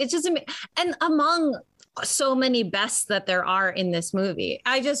also, it's just and among so many bests that there are in this movie,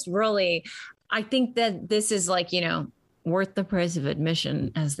 I think that this is like, worth the price of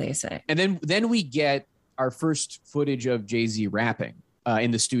admission, as they say. And then we get our first footage of Jay-Z rapping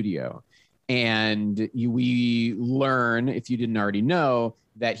in the studio. And we learn, if you didn't already know,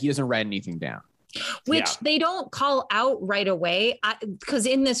 that he doesn't write anything down. Which they don't call out right away, because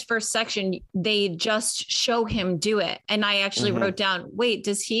in this first section, they just show him do it. And I actually wrote down, wait,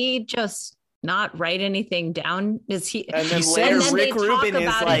 does he just not write anything down? Does he? And then later, Rick Rubin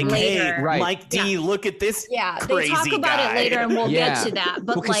is like, "Hey, Mike D, look at this." Yeah, crazy they talk about guy. it later, and we'll get to that.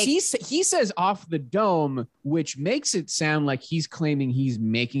 But because he says "off the dome," which makes it sound like he's claiming he's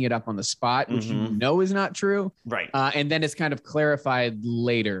making it up on the spot, which you know is not true. Right. And then it's kind of clarified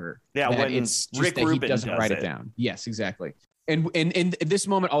later. Yeah, when it's just Rick that Rubin he doesn't write it down. Yes, exactly. And in this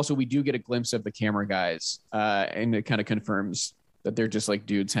moment, also, we do get a glimpse of the camera guys, and it kind of confirms that they're just like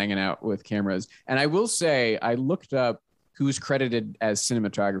dudes hanging out with cameras. And I will say, I looked up who's credited as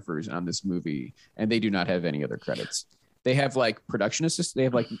cinematographers on this movie, and they do not have any other credits. They have like production assistant. They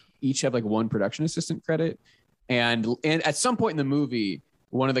have like each have like one production assistant credit. And at some point in the movie,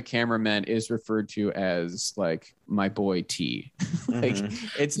 one of the cameramen is referred to as like my boy T. Like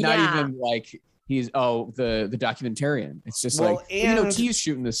it's not even like he's the documentarian. It's just T's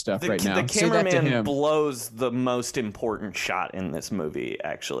shooting this stuff right now. The cameraman blows the most important shot in this movie,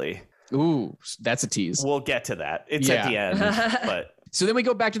 actually. Ooh, that's a tease. We'll get to that. It's at the end, but so then we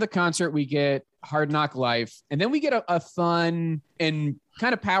go back to the concert. We get Hard Knock Life, and then we get a fun and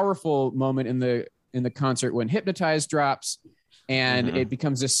kind of powerful moment in the concert when Hypnotize drops, and it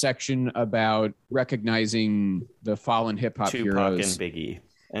becomes this section about recognizing the fallen hip hop heroes, Tupac and Biggie,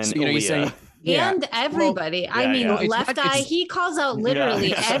 and so, you're saying. And everybody. Left Eye, he calls out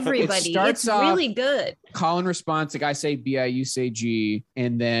literally everybody. It's really good. Call and response. The guy say B-I, you say G.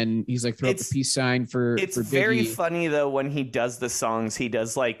 And then he's like, throw up the peace sign for It's for very Biggie. funny, though, when he does the songs, he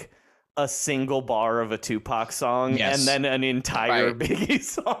does like a single bar of a Tupac song and then an entire Biggie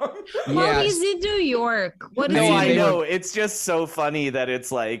song. Well, he's in New York. What is No, I know. It's just so funny that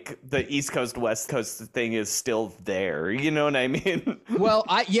it's like the East Coast, West Coast thing is still there. You know what I mean? Well,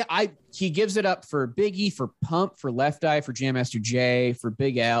 he gives it up for Biggie, for Pump, for Left Eye, for Jam Master Jay, for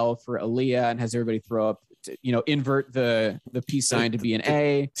Big L, for Aaliyah, and has everybody throw up, invert the peace sign to be an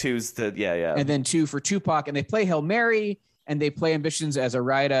A. Two's the, And then 2 for Tupac. And they play Hail Mary and they play Ambitions as a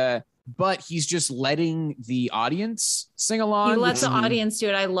Rida, but he's just letting the audience sing along. He lets the audience do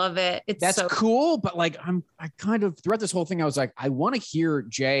it. I love it. That's so cool. But like, I kind of, throughout this whole thing, I was like, I want to hear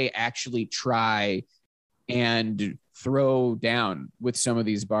Jay actually try and throw down with some of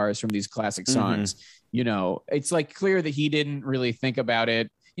these bars from these classic songs. It's like clear that he didn't really think about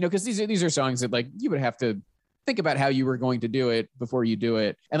it, because these are songs that like you would have to think about how you were going to do it before you do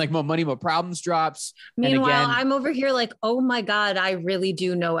it. And like Mo Money, Mo Problems drops. Meanwhile, I'm over here like, oh my God, I really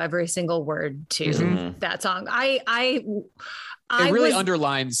do know every single word to that song. It really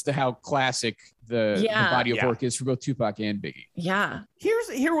underlines how classic the body of work is for both Tupac and Biggie. Yeah.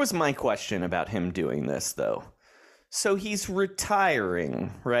 Here was my question about him doing this, though. So he's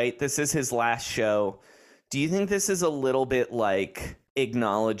retiring, right? This is his last show. Do you think this is a little bit like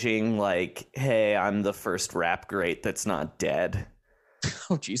acknowledging like, hey, I'm the first rap great that's not dead?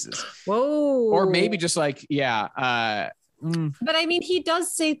 Oh, Jesus. Whoa. Or maybe just like, But I mean, he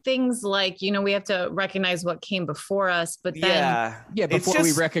does say things like, we have to recognize what came before us, but then before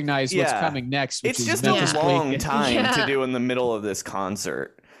we recognize what's coming next. Which it's just a long time to do in the middle of this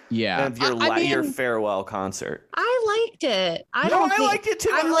concert. Yeah. Of your farewell concert. I liked it. I liked it too.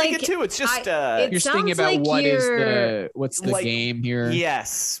 I like it too. It's just you're thinking about what's the game here.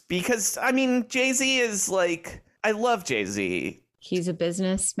 Yes, because I mean, Jay-Z is like, I love Jay-Z, He's a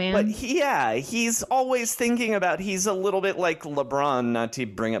businessman. But he's always thinking about, he's a little bit like LeBron, not to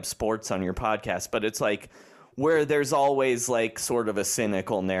bring up sports on your podcast, but it's like where there's always like sort of a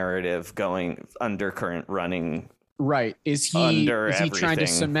cynical narrative going undercurrent running. Right. Is he trying to everything.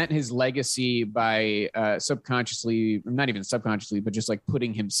 cement his legacy by subconsciously, not even subconsciously, but just like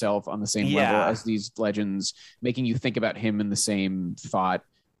putting himself on the same level as these legends, making you think about him in the same thought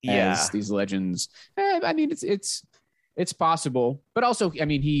as these legends? I mean, it's possible, but also, I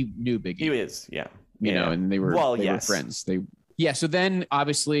mean, he knew Biggie. He is, you know, and they were friends. So then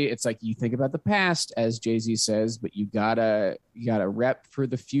obviously it's like you think about the past, as Jay-Z says, but you gotta rep for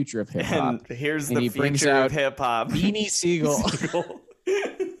the future of hip hop. And here's the future of hip hop. Beanie Siegel.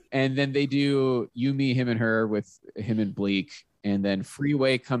 And then they do You, Me, Him and Her with him and Bleak. And then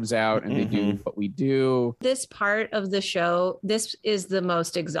Freeway comes out and they do What We Do. This part of the show, this is the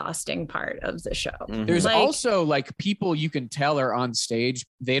most exhausting part of the show. There's also like people you can tell are on stage.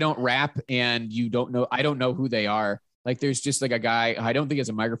 They don't rap and I don't know who they are. Like there's just like a guy, I don't think it's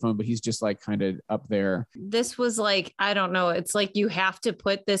a microphone, but he's just like kind of up there. This was like, I don't know. It's like you have to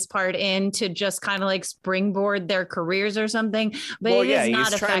put this part in to just kind of like springboard their careers or something. But it is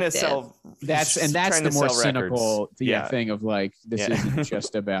not effective. That's the more cynical thing of like, this isn't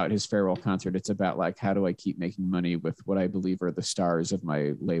just about his farewell concert. It's about like, how do I keep making money with what I believe are the stars of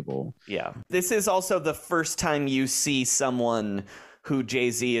my label? Yeah. This is also the first time you see someone who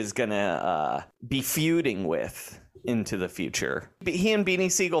Jay-Z is going to be feuding with into the future. He and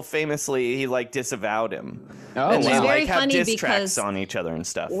Beanie Siegel famously, he like disavowed him. And they like have diss tracks on each other and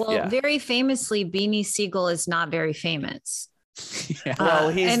stuff. Well, very famously, Beanie Siegel is not very famous. Well,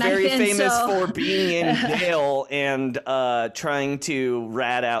 he's very famous for being in jail and trying to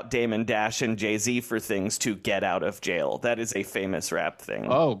rat out Damon Dash and Jay-Z for things to get out of jail. That is a famous rap thing.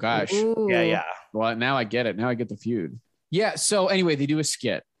 Oh, gosh. Ooh. Yeah. Well, now I get it. Now I get the feud. Yeah. So anyway, they do a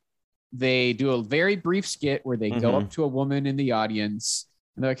skit. They do a very brief skit where they go up to a woman in the audience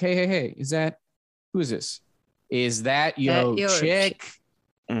and they're like, hey, who is this? Is that your chick?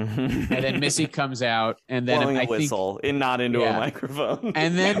 And then Missy comes out and then blowing a whistle and not into a microphone.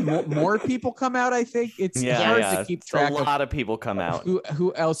 And then more people come out. I think it's hard to keep track. A lot of people come out.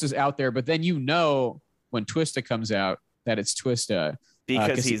 Who else is out there? But then when Twista comes out that it's Twista.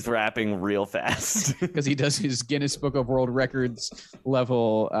 Because he's rapping real fast. Because he does his Guinness Book of World Records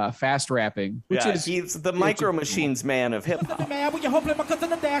level fast rapping. He's the Micro Machines man of hip hop.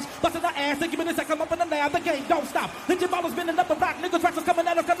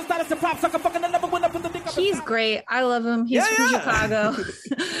 He's great. I love him. He's from Chicago.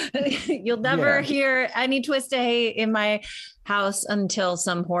 You'll never hear any twist of hate in my house until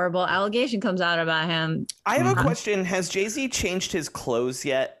some horrible allegation comes out about him. I have a question. Has Jay-Z changed his clothes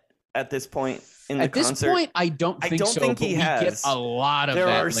yet at this point in the concert? At this point, I don't think so. Think he has. Get a lot of there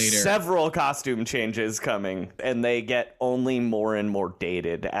that are later. Several costume changes coming, and they get only more and more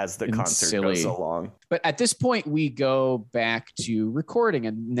dated as the concert goes along. But at this point, we go back to recording,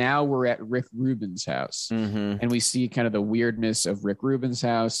 and now we're at Rick Rubin's house. And we see kind of the weirdness of Rick Rubin's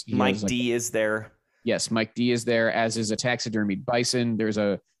house. Mike D is there. Yes, Mike D is there, as is a taxidermied bison. There's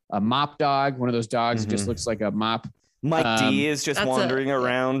a mop dog, one of those dogs that just looks like a mop. Mike D is just wandering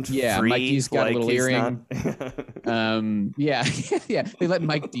around. Yeah, free, Mike D's got a little earring. Yeah. They let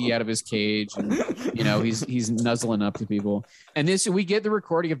Mike D out of his cage, and he's nuzzling up to people. And we get the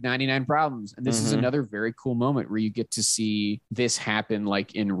recording of 99 Problems, and this is another very cool moment where you get to see this happen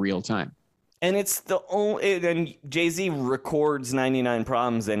like in real time. And it's the only, and Jay-Z records 99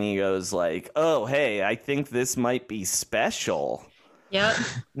 Problems and he goes like, oh, hey, I think this might be special. Yep.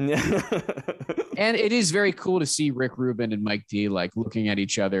 And it is very cool to see Rick Rubin and Mike D like looking at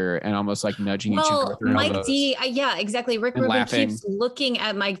each other and almost like nudging each other. Mike D, exactly. Rick Rubin laughing. keeps looking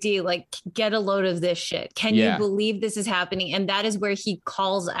at Mike D like, get a load of this shit. Can you believe this is happening? And that is where he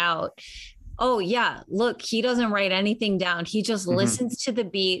calls out, oh yeah, look, he doesn't write anything down. He just listens to the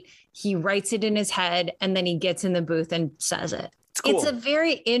beat. He writes it in his head and then he gets in the booth and says it. Cool. It's a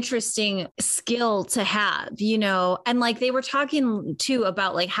very interesting skill to have, and like they were talking too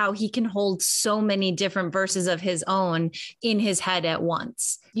about like how he can hold so many different verses of his own in his head at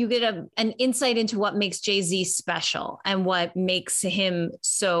once. You get an insight into what makes Jay-Z special and what makes him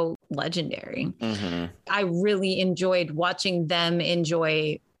so legendary. I really enjoyed watching them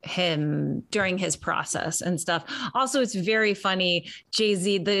enjoy him during his process and stuff. Also, it's very funny,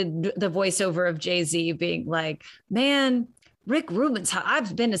 Jay-Z, the voiceover of Jay-Z being like, man, Rick Rubin's house.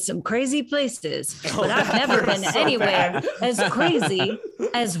 I've been to some crazy places, but I've never been anywhere as crazy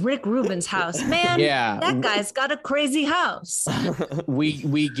as Rick Rubin's house. Man, that guy's got a crazy house.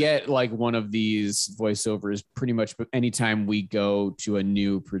 We get like one of these voiceovers pretty much anytime we go to a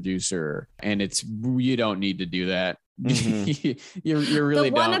new producer, and you don't need to do that. you really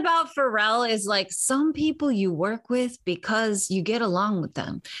the one don't. About Pharrell is like, some people you work with because you get along with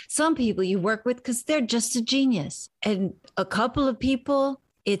them. Some people you work with because they're just a genius. And a couple of people,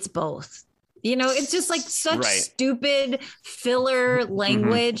 it's both. You know, it's just like such stupid filler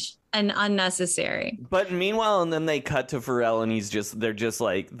language and unnecessary. But meanwhile, and then they cut to Pharrell and they're just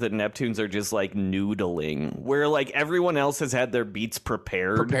like, the Neptunes are just like noodling, where like everyone else has had their beats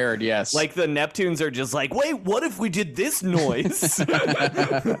prepared. Prepared, yes. Like the Neptunes are just like, wait, what if we did this noise?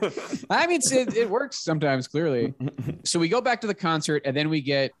 I mean, it works sometimes, clearly. So we go back to the concert and then we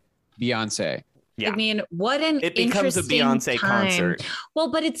get Beyonce. Yeah. I mean, what an it becomes a Beyonce time. Concert. Well,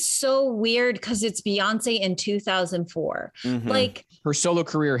 but it's so weird because it's Beyonce in 2004. Like her solo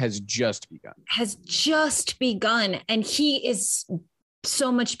career has just begun. And he is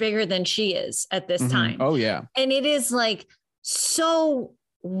so much bigger than she is at this time. Oh, yeah. And it is like so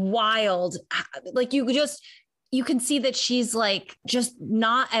wild. Like you can see that she's like just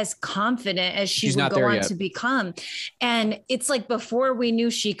not as confident as she would go on to become. And it's like before we knew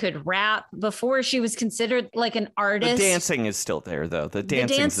she could rap, before she was considered like an artist. The dancing is still there, though. The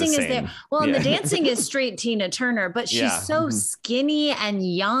dancing is there. Well, and the dancing is straight Tina Turner, but she's so skinny and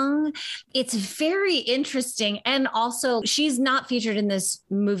young. It's very interesting. And also, she's not featured in this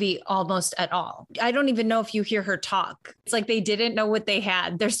movie almost at all. I don't even know if you hear her talk. It's like they didn't know what they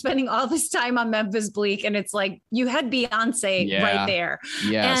had. They're spending all this time on Memphis Bleak, and it's like, you had Beyonce right there.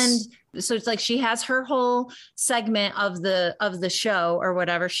 Yes. And so it's like she has her whole segment of the show or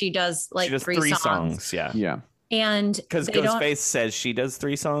whatever. She does like three songs. Yeah. And because Ghostface says she does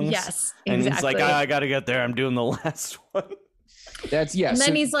 3 songs. Yes. And exactly. he's like, I got to get there. I'm doing the last one. That's And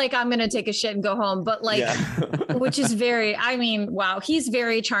then he's like, I'm going to take a shit and go home. But like, which is wow. He's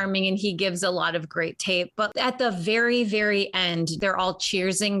very charming and he gives a lot of great tape. But at the very, very end, they're all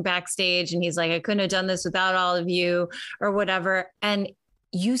cheersing backstage. And he's like, I couldn't have done this without all of you or whatever. And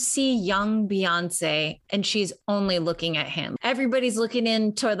you see young Beyonce and she's only looking at him. Everybody's looking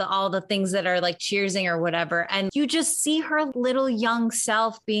into all the things that are like cheersing or whatever. And you just see her little young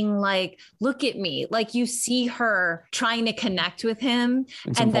self being like, look at me. Like you see her trying to connect with him.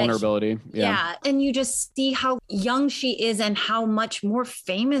 And some vulnerability. And you just see how young she is and how much more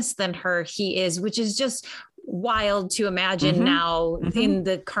famous than her he is, which is just wild to imagine now in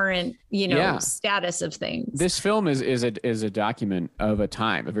the current, status of things. This film is a document of a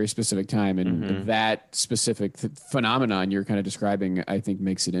time, a very specific time, and that specific phenomenon you're kind of describing, I think,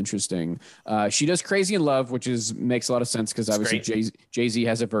 makes it interesting. She does "Crazy in Love," which makes a lot of sense because obviously Jay-Z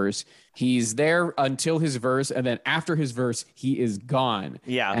has a verse. He's there until his verse, and then after his verse, he is gone.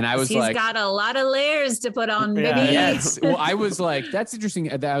 Yeah, and I was like, he's got a lot of layers to put on, baby. Yes. Well, I was like, that's interesting.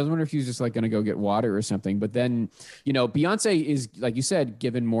 I was wondering if he was just like going to go get water or something. But then, Beyonce is, like you said,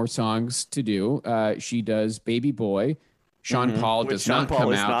 given more songs to do. She does "Baby Boy." Sean Paul does not come out. Sean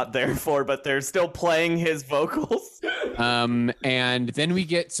Paul is not there for, but they're still playing his vocals. And then we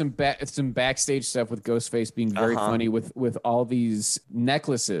get some backstage stuff with Ghostface being very funny with all these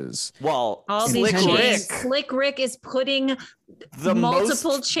necklaces. Well, all Slick these Rick. Slick Rick is putting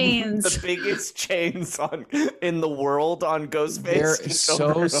multiple chains, the biggest chains in the world on Ghostface. They're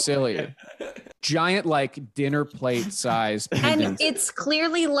so silly. Giant, like dinner plate size pendants. And it's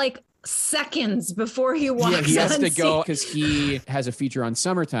clearly like seconds before he walks. Yeah, he has to go because he has a feature on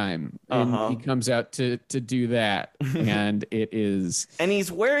Summertime, and he comes out to do that, and it is. And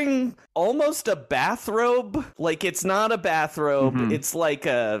he's wearing almost a bathrobe. Like it's not a bathrobe. It's like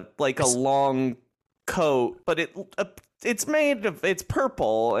a long coat, but it's made of it's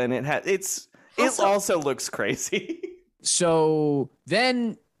purple, and it also looks crazy. So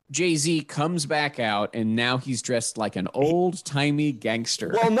then Jay-Z comes back out, and now he's dressed like an old-timey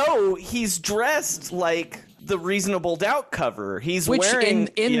gangster. Well, no, he's dressed like the Reasonable Doubt cover. He's wearing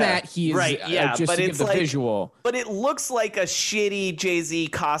that he's just but to give it's the like, visual. But it looks like a shitty Jay-Z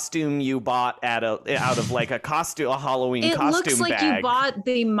costume you bought out of like a Halloween costume bag. It looks like you bought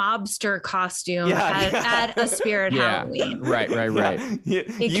the mobster costume at a Spirit Halloween. Right.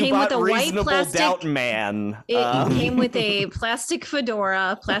 It came with a white plastic Doubt man. It came with a plastic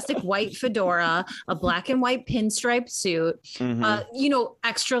white fedora, a black and white pinstripe suit,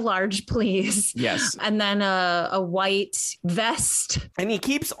 extra large, please. Yes. And then a white vest. And he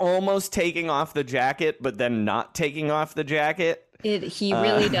keeps almost taking off the jacket, but then not taking off the jacket. He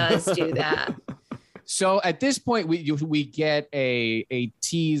really does do that. So at this point, we get a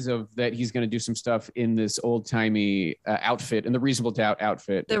tease of that he's going to do some stuff in this old timey outfit, in the Reasonable Doubt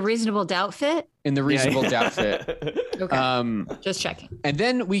outfit. The Reasonable Doubt fit? In the Reasonable Doubt fit. Okay. Just checking. And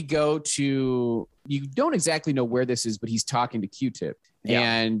then we go to, you don't exactly know where this is, but he's talking to Q-Tip. Yeah.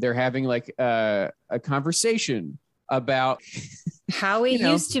 And they're having like a conversation about how he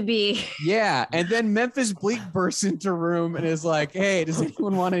used to be. Yeah. And then Memphis Bleak bursts into room and is like, hey, does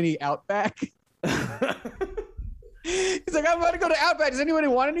anyone want any Outback? He's like, I'm about to go to Outback. Does anybody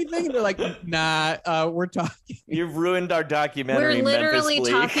want anything? And they're like, nah, we're talking. You've ruined our documentary. We're literally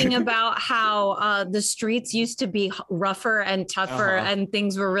talking about how the streets used to be rougher and tougher and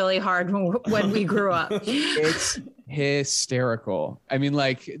things were really hard when we grew up. It's hysterical. I mean,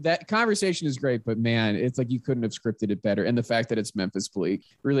 like, that conversation is great, but man, it's like you couldn't have scripted it better. And the fact that it's Memphis Bleak,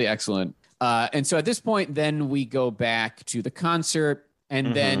 really excellent. And so at this point, then we go back to the concert.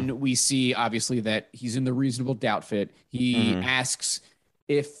 And then we see, obviously, that he's in the Reasonable Doubt fit. He asks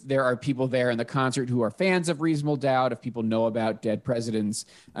if there are people there in the concert who are fans of Reasonable Doubt, if people know about Dead Presidents.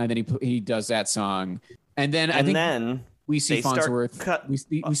 And then he does that song. And then I think we see Farnsworth. We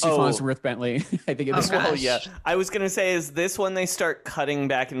see Farnsworth Bentley. I think in this one. Oh, yeah. I was going to say, is this when they start cutting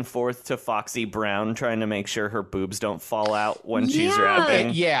back and forth to Foxy Brown, trying to make sure her boobs don't fall out when she's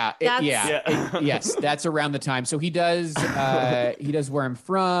rapping? Yes, that's around the time. So he does Where I'm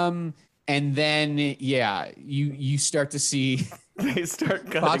From. And then, you start to see... They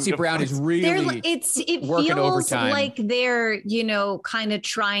start Foxy Brown is really it working feels overtime. like they're kind of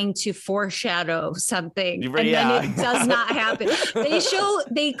trying to foreshadow something, and then it does not happen.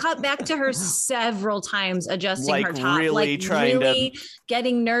 They cut back to her several times adjusting her top, really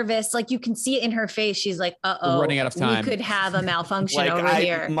getting nervous. Like you can see it in her face. She's like, we're running out of time. We could have a malfunction over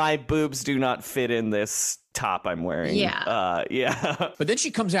here. My boobs do not fit in this top I'm wearing. But then she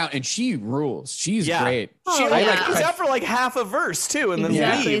comes out and she rules. She's great. She comes out for like half a verse too, and then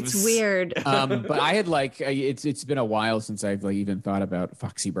leaves. It's weird. But I had it's been a while since I've even thought about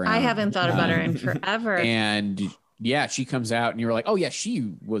Foxy Brown. I haven't thought about her in forever. And she comes out and you're like, oh yeah,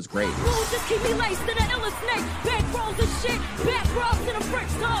 she was great. Just keep me laced in the illest snake. Back rolls and shit. Back rolls in a brick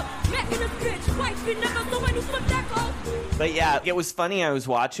tub. Back in this bitch. Wife be never so when you flip that close. But yeah, it was funny. I was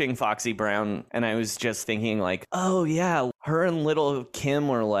watching Foxy Brown and I was just thinking like, oh yeah, her and Little Kim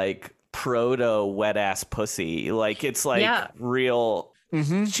were like proto wet ass pussy. Like it's like real.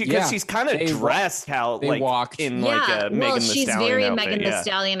 She's kind of dressed how they walked in like a Megan Thee Stallion she's very outfit. Megan Thee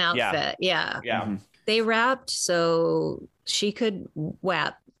Stallion outfit. Yeah. They rapped so she could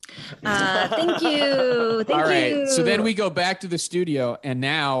whap. Thank you. All right. So then we go back to the studio, and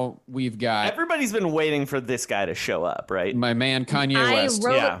now we've got everybody's been waiting for this guy to show up, right? My man Kanye West.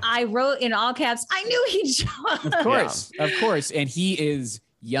 I wrote in all caps. I knew he'd show up. Of course, and he is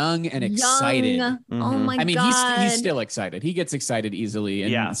young and excited. Oh my god! I mean, he's still excited. He gets excited easily,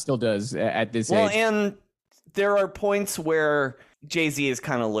 and still does at this age. Well, and there are points where Jay-Z is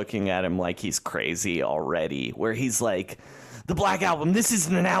kind of looking at him like he's crazy already, where he's like, the Black Album, this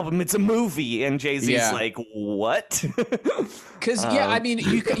isn't an album, it's a movie. And Jay-Z's like, what? Because, I mean,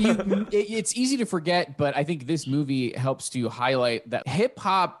 it's easy to forget, but I think this movie helps to highlight that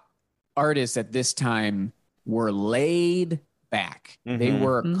hip-hop artists at this time were laid back. They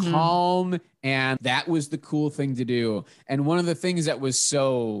were calm, and that was the cool thing to do. And one of the things that was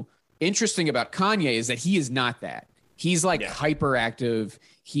so interesting about Kanye is that he is not that. He's like hyperactive.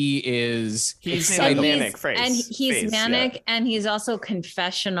 He's manic face. And he's manic and he's also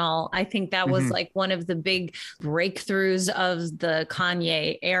confessional. I think that was like one of the big breakthroughs of the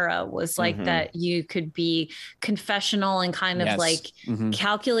Kanye era was like that you could be confessional and kind of like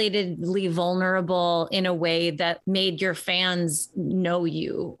calculatedly vulnerable in a way that made your fans know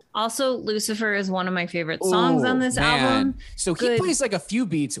you. Also, Lucifer is one of my favorite songs on this album. So he plays like a few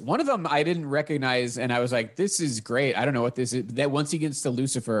beats. One of them I didn't recognize and I was like, this is great. I don't know what this is. That once he gets to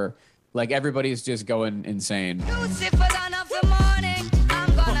Lucifer, like everybody's just going insane. Lucifer, dawn of the morning,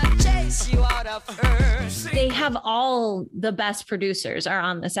 I'm gonna chase you out of earth. They have all the best producers are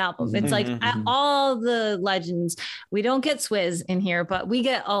on this album. It's like all the legends. We don't get Swizz in here, but we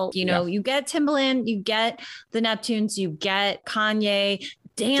get you get Timbaland, you get the Neptunes, you get Kanye.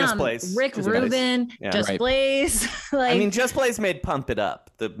 Damn, Rick Rubin, Just Blaze. I mean, Just Blaze made Pump It Up,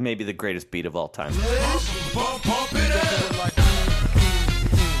 maybe the greatest beat of all time.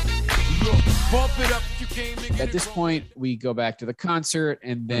 At this point, we go back to the concert,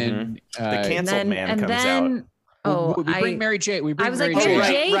 and then the canceled man comes out. We bring Mary J. I was like, Mary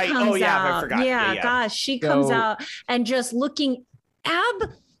J. comes out. I forgot. Yeah, gosh, she comes out and just looking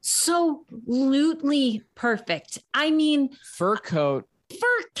absolutely perfect. I mean, fur coat.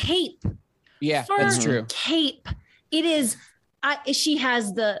 Fur cape. Yeah, fur that's true. cape. It is. She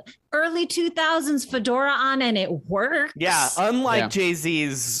has the early 2000s fedora on, and it works. Yeah, unlike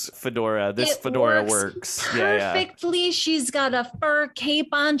Jay-Z's fedora, this fedora works perfectly. Yeah. She's got a fur cape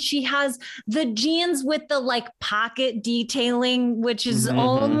on. She has the jeans with the like pocket detailing, which is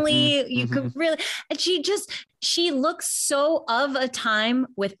only you could really. And she looks so of a time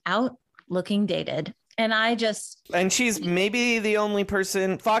without looking dated. And she's maybe the only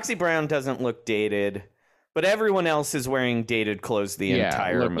person. Foxy Brown doesn't look dated. But everyone else is wearing dated clothes the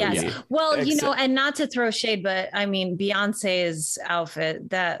entire movie. Yes. Well, and not to throw shade, but I mean, Beyonce's outfit,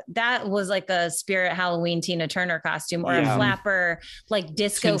 that was like a Spirit Halloween Tina Turner costume or a flapper, like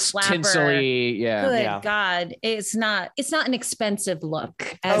disco flapper. Tinsely, Good God. It's not an expensive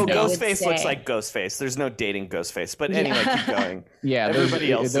look. Ghostface looks like Ghostface. There's no dating Ghostface. But anyway, keep going.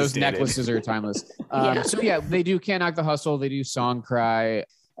 Everybody else those necklaces are timeless. So they do Can't Knock the Hustle. They do Song Cry.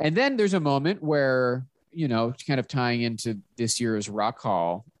 And then there's a moment where, kind of tying into this year's Rock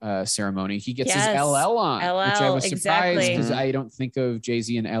Hall ceremony, he gets his LL on, which I was surprised because I don't think of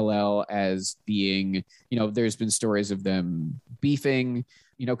Jay-Z and LL as being, there's been stories of them beefing,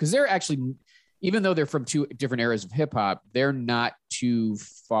 because they're actually, even though they're from two different eras of hip hop, they're not too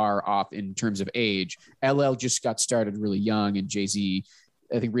far off in terms of age. LL just got started really young, and Jay-Z,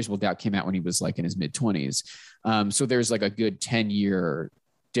 I think Reasonable Doubt came out when he was like in his mid-20s. So there's like a good 10-year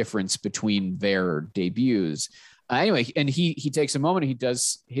difference between their debuts. Anyway, and he takes a moment, he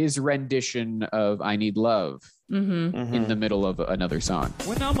does his rendition of I Need Love in the middle of another song.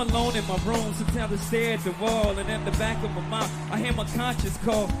 When I'm alone in my room, sometimes I stare at the wall, and at the back of my mind, I hear my conscience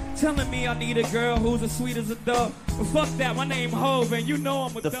call, telling me I need a girl who's as sweet as a dove. But fuck that, my name Hov, and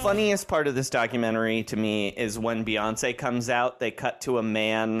I'm a The funniest part of this documentary to me is when Beyonce comes out, they cut to a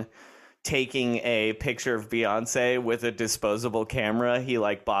man taking a picture of Beyonce with a disposable camera he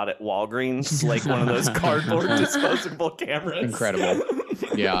bought at Walgreens, like one of those cardboard disposable cameras. Incredible.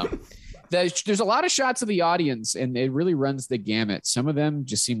 Yeah. There's a lot of shots of the audience, and it really runs the gamut. Some of them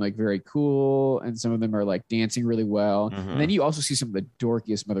just seem like very cool, and some of them are like dancing really well. And then you also see some of the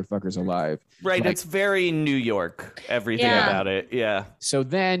dorkiest motherfuckers alive. Right. It's very New York, everything about it. Yeah. So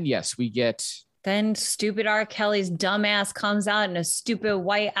then, yes, we get... Then stupid R. Kelly's dumbass comes out in a stupid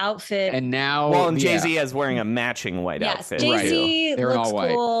white outfit. And now... Jay-Z is wearing a matching white outfit. Jay-Z They're looks all white.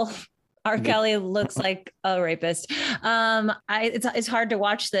 cool. R. Kelly looks like a rapist. It's hard to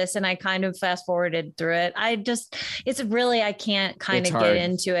watch this, and I kind of fast forwarded through it. I can't kind of get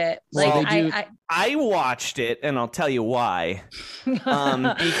into it. I watched it, and I'll tell you why.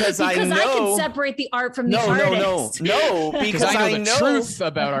 Because I know I can separate the art from the artist. No, because I know the truth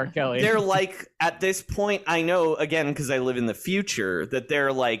about R. Kelly. They're at this point, I know, again, because I live in the future, that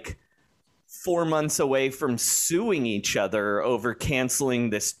they're 4 months away from suing each other over canceling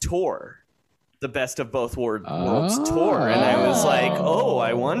this tour, the Best of Both Worlds tour. And I was like,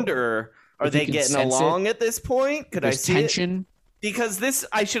 I wonder, are they getting along at this point? Could I see tension? Because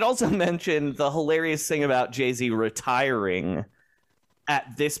I should also mention the hilarious thing about Jay-Z retiring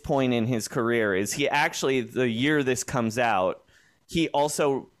at this point in his career is he actually, the year this comes out, he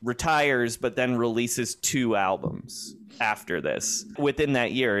also retires, but then releases 2 albums after this within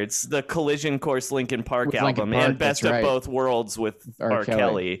that year. It's the Collision Course Linkin Park album and Best of Both Worlds with R.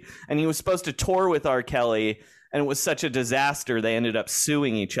 Kelly. And he was supposed to tour with R. Kelly, and it was such a disaster they ended up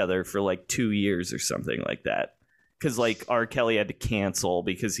suing each other for 2 years or something like that. Because R. Kelly had to cancel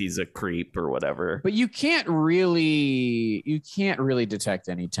because he's a creep or whatever. But you can't really detect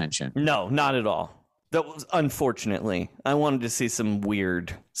any tension. No, not at all. That was, unfortunately, I wanted to see some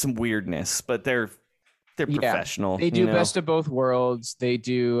weirdness, but they're professional. They do Best of Both Worlds. They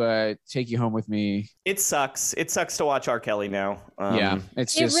do Take You Home with Me. It sucks. It sucks to watch R. Kelly now.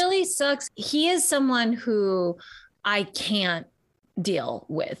 It really sucks. He is someone who I can't deal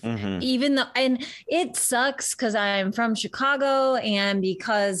with, even though, and it sucks because I'm from Chicago, and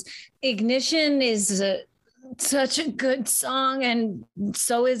because Ignition is such a good song, and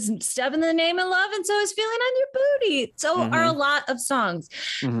so is Step in the Name of Love, and so is Feeling on Your Booty. So are a lot of songs,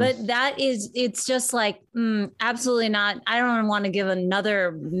 but it's just absolutely not. I don't want to give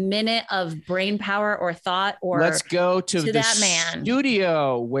another minute of brain power or thought or let's go to the that man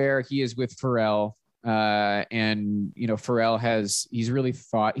studio where he is with Pharrell. And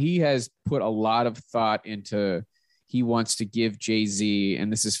Pharrell he has put a lot of thought into, he wants to give Jay-Z, and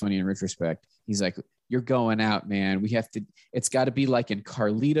this is funny in retrospect, he's like, you're going out, man. It's got to be like in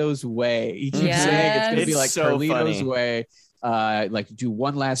Carlito's way. He keeps saying it's going to be like so Carlito's funny way. Do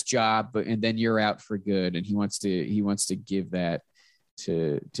one last job, and then you're out for good. And he wants to give that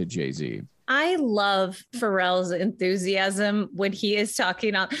to Jay-Z. I love Pharrell's enthusiasm when he is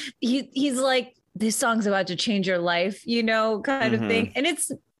talking on. He's like, this song's about to change your life, kind of thing. And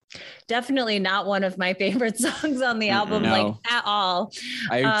it's definitely not one of my favorite songs on the album, like at all.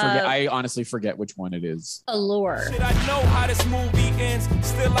 I honestly forget which one it is. Allure. Shit, I know how this movie ends.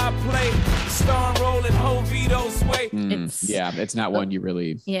 Still I play. Star rolling Jovito's way. It's not one you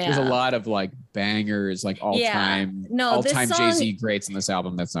really. Yeah. There's a lot of like bangers, like all time Jay-Z greats in this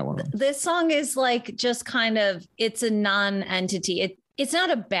album. That's not one of them. This song is like just kind of, it's a non-entity. It's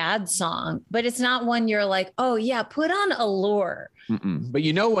not a bad song, but it's not one you're like, oh yeah, put on Allure. But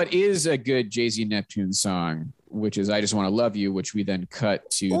you know what is a good Jay-Z Neptune song, which is I Just Want to Love You, which we then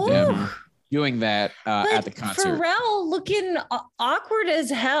cut to them doing that at the concert. Pharrell looking awkward as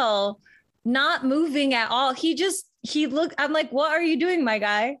hell, not moving at all. I'm like, what are you doing, my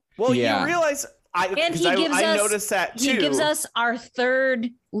guy? Well, you realize I noticed that too. He gives us our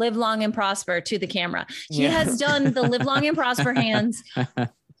third Live Long and Prosper to the camera. He has done the Live Long and Prosper hands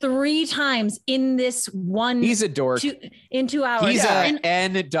 3 times in this one. He's a dork. In 2 hours. He's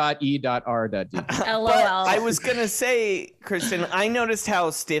N.E.R.D. LOL. I was going to say, Kristen, I noticed how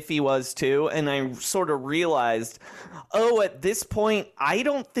stiff he was too. And I sort of realized, at this point, I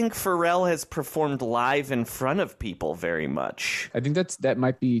don't think Pharrell has performed live in front of people very much. I think that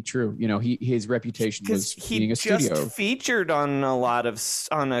might be true. His reputation was being a studio. He just featured on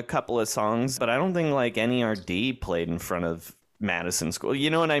a couple of songs, but I don't think like N.E.R.D. played in front of Madison School. You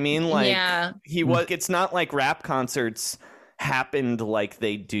know what I mean? Like it's not like rap concerts happened like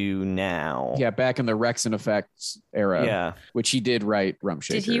they do now. Yeah, back in the Rex and Effects era. Yeah, which he did write Rum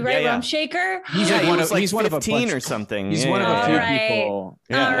Shaker. Did he write Rum Shaker? He's one of 15 or something. He's one of a few people.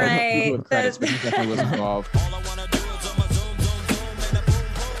 Yeah. All right. With credits, but he definitely was involved.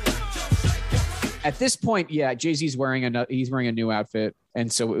 At this point, Jay-Z's wearing a new outfit,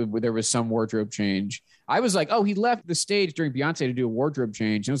 and so there was some wardrobe change. I was like, he left the stage during Beyonce to do a wardrobe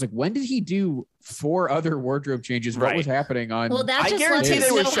change. And I was like, when did he do 4 other wardrobe changes? What was happening on? Well, that just lets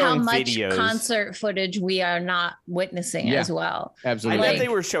us know how much concert footage we are not witnessing as well. Absolutely. I bet they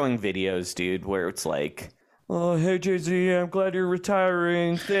were showing videos, dude, where it's like, oh, hey, Jay-Z, I'm glad you're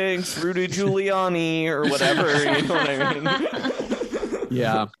retiring. Thanks, Rudy Giuliani, or whatever. You know what I mean?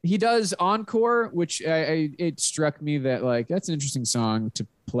 Yeah. He does Encore, which it struck me that, like, that's an interesting song to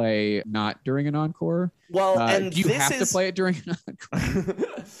play not during an encore. Well, and do you have to play it during an encore?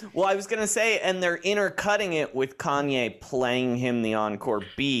 Well, I was going to say, and they're intercutting it with Kanye playing him the encore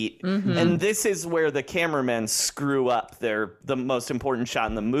beat. Mm-hmm. And this is where the cameramen screw up the most important shot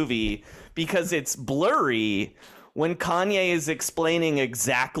in the movie, because it's blurry when Kanye is explaining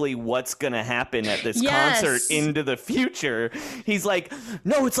exactly what's going to happen at this concert into the future. He's like,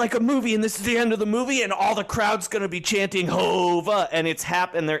 no, it's like a movie, and this is the end of the movie, and all the crowd's going to be chanting Hova, and it's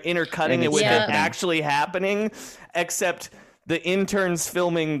and they're intercutting it with it actually happening, except the interns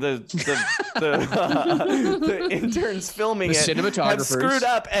filming the interns filming the it cinematographers have screwed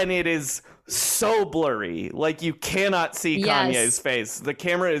up, and it is so blurry. Like, you cannot see Kanye's face. The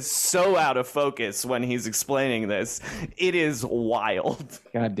camera is so out of focus when he's explaining this. It is wild.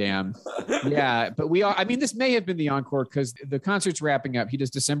 God damn. Yeah, but this may have been the encore, because the concert's wrapping up. He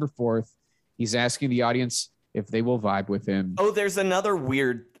does December 4th. He's asking the audience if they will vibe with him. Oh, there's another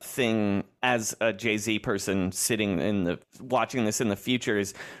weird thing as a Jay-Z person watching this in the future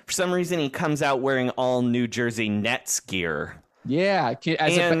is, for some reason, he comes out wearing all New Jersey Nets gear. Yeah.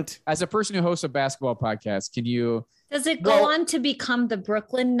 As a person who hosts a basketball podcast, can you... Does it go on to become the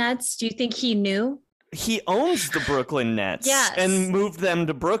Brooklyn Nets? Do you think he knew? He owns the Brooklyn Nets and moved them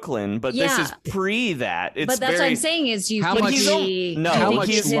to Brooklyn, but this is pre that. It's but that's what I'm saying is how much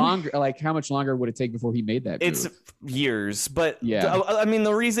longer would it take before he made that move? It's years, but I mean,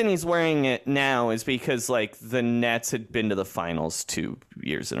 the reason he's wearing it now is because like the Nets had been to the finals 2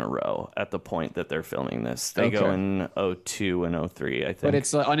 years in a row at the point that they're filming this. They go in 2002 and 2003, I think. But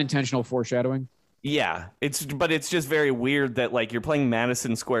it's unintentional foreshadowing. Yeah, it's just very weird that like you're playing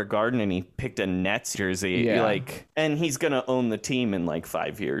Madison Square Garden and he picked a Nets jersey, and he's gonna own the team in like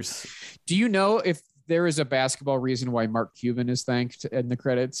 5 years. Do you know if there is a basketball reason why Mark Cuban is thanked in the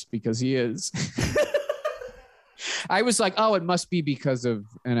credits? Because he is. I was like, it must be because of,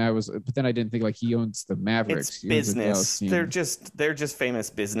 but then I didn't think like he owns the Mavericks. It's business. They're just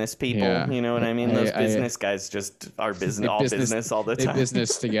famous business people. Yeah. You know what I mean? Those business guys just are business all the time. They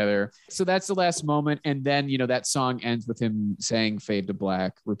business together. So that's the last moment. And then, that song ends with him saying Fade to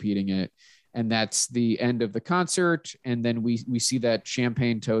Black, repeating it. And that's the end of the concert. And then we see that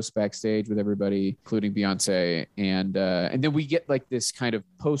champagne toast backstage with everybody, including Beyonce. And then we get like this kind of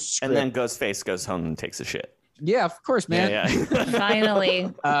postscript. And then Ghostface goes home and takes a shit. Yeah, of course, man. Yeah.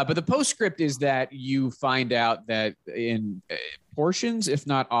 Finally. But the postscript is that you find out that in portions, if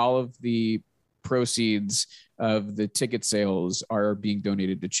not all of the proceeds of the ticket sales are being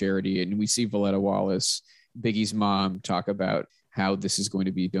donated to charity. And we see Valletta Wallace, Biggie's mom, talk about how this is going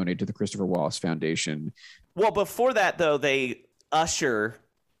to be donated to the Christopher Wallace Foundation. Well, before that, though, they usher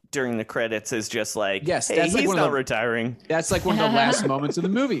during the credits is just like, yes, hey, that's like he's not retiring. That's like one of the last moments of the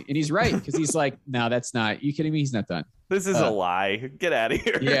movie. And he's right, because he's like, no, that's not. You kidding me? He's not done. This is a lie. Get out of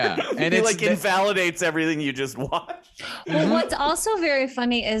here. Yeah. And he it's like invalidates everything you just watched. Well, what's also very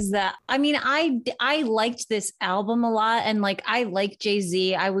funny is that, I mean, I liked this album a lot, and like, I like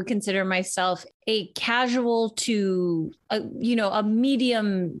Jay-Z. I would consider myself a casual to a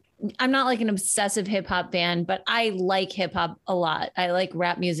medium. I'm not like an obsessive hip hop fan, but I like hip hop a lot. I like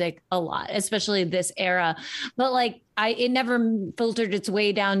rap music a lot, especially this era. But like, it never filtered its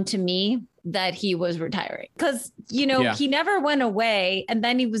way down to me that he was retiring, because he never went away, and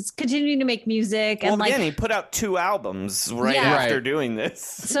then he was continuing to make music. And again, he put out 2 albums after doing this.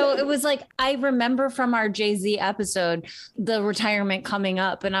 So it was like, I remember from our Jay-Z episode, the retirement coming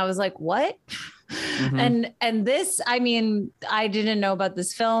up, and I was like, what? Mm-hmm. And this, I mean, I didn't know about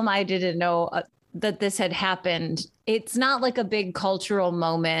this film. I didn't know that this had happened. It's not like a big cultural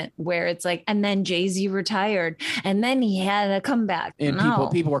moment where it's like, and then Jay-Z retired, and then he had a comeback. And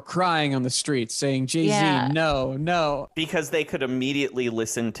people were crying on the streets saying, Jay-Z, no. Because they could immediately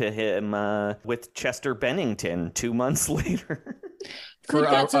listen to him with Chester Bennington 2 months later. For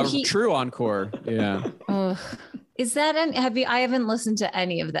a true encore. Yeah. Is that I haven't listened to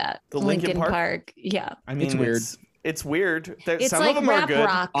any of that. The Linkin Park? Yeah. I mean, it's weird. It's weird. It's some like of them rap are good.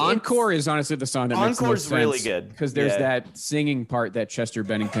 rock. Encore is honestly the song that makes the most sense. Encore's really good. Because there's that singing part that Chester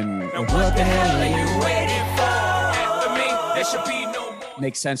Bennington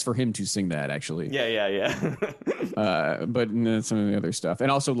makes sense for him to sing that, actually. Yeah. But some of the other stuff. And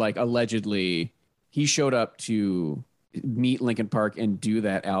also, like, allegedly, he showed up to meet Linkin Park and do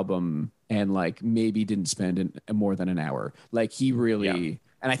that album and, like, maybe didn't spend more than an hour. Like, he really... Yeah.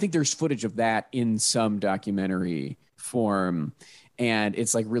 And I think there's footage of that in some documentary form. And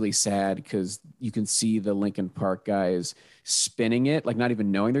it's like really sad because you can see the Linkin Park guys spinning it, like not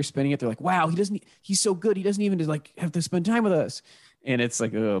even knowing they're spinning it. They're like, wow, he's so good. He doesn't even like have to spend time with us. And it's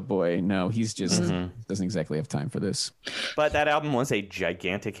like, oh boy, no, he's just doesn't exactly have time for this. But that album was a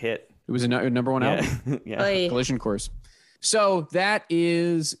gigantic hit. It was a number one album. Yeah. Collision Course. So that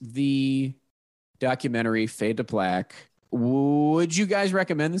is the documentary Fade to Black. Would you guys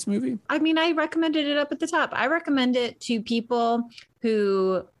recommend this movie? I mean, I recommended it up at the top. I recommend it to people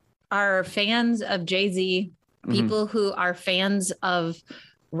who are fans of Jay-Z, people who are fans of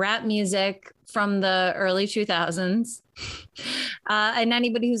rap music from the early 2000s, and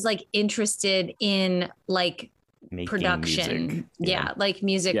anybody who's like interested in like making production. Music. Yeah, like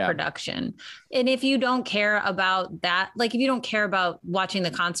music production. And if you don't care about that, like if you don't care about watching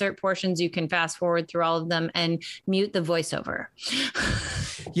the concert portions, you can fast forward through all of them and mute the voiceover.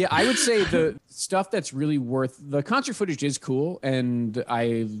 Yeah, I would say the stuff that's really the concert footage is cool and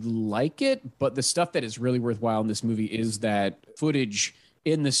I like it, but the stuff that is really worthwhile in this movie is that footage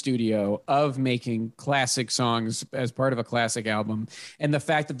in the studio of making classic songs as part of a classic album. And the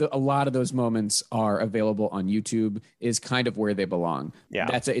fact that a lot of those moments are available on YouTube is kind of where they belong. Yeah.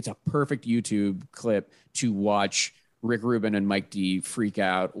 It's a perfect YouTube clip to watch Rick Rubin and Mike D freak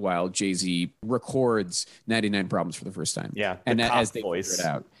out while Jay-Z records 99 Problems for the first time. Yeah. And as they figure it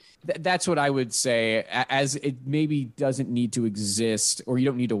out. That's what I would say, as it maybe doesn't need to exist or you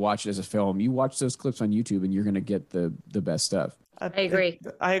don't need to watch it as a film. You watch those clips on YouTube and you're going to get the best stuff. I agree.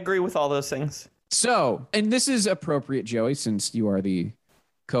 I agree with all those things. So, and this is appropriate, Joey, since you are the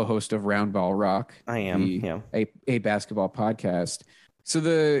co-host of Round Ball Rock. I am, a basketball podcast. So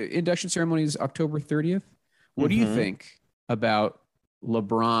the induction ceremony is October 30th. What do you think about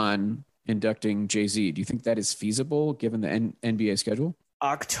LeBron inducting Jay-Z? Do you think that is feasible given the NBA schedule?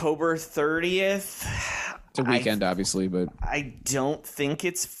 October 30th. It's a weekend, obviously, but I don't think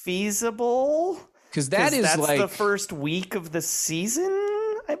it's feasible. Because that's like the first week of the season,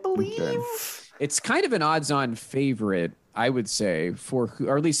 I believe. Okay. It's kind of an odds-on favorite, I would say,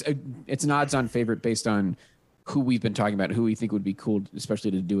 or at least it's an odds-on favorite based on who we've been talking about, who we think would be cool,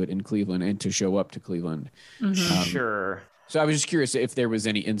 especially to do it in Cleveland and to show up to Cleveland. Sure. So I was just curious if there was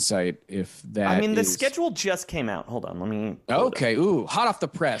any insight if that. I mean, the schedule just came out. Hold on, let me. Okay. Ooh, hot off the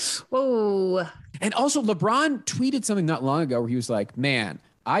press. Whoa. And also, LeBron tweeted something not long ago where he was like, "Man,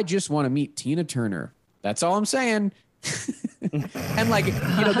 I just want to meet Tina Turner. That's all I'm saying." And like, you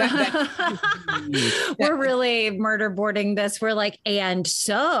know, that we're really murder boarding this. We're like, and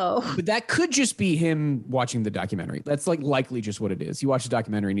so. But that could just be him watching the documentary. That's like likely just what it is. He watched the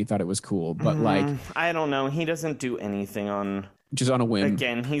documentary and he thought it was cool, but like, I don't know. He doesn't do anything on. Just on a whim.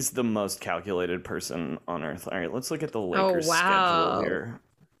 Again, he's the most calculated person on earth. All right, let's look at the Lakers schedule here.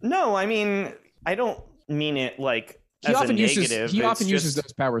 No, I mean, I don't mean it like he as often a negative. He often uses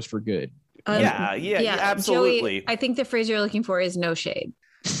those powers for good. Yeah, absolutely. Joey, I think the phrase you're looking for is no shade.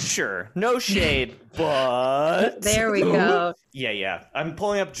 Sure, no shade, but there we go. Yeah. I'm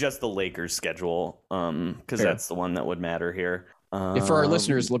pulling up just the Lakers schedule, because that's the one that would matter here. For our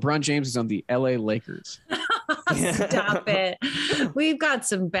listeners, LeBron James is on the LA Lakers. Stop it. We've got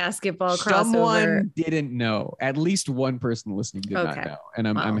some basketball crossover. Someone didn't know. At least one person listening did not know. And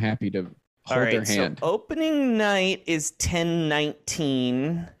I'm happy to hold their hand. So opening night is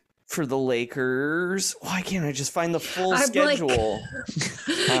 10-19 for the Lakers. Why can't I just find the full schedule?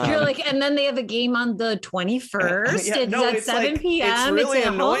 You're like, and then they have a game on the 21st. It's at 7 p.m. It's really it's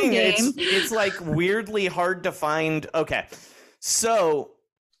a annoying. Home game. It's like weirdly hard to find. Okay. So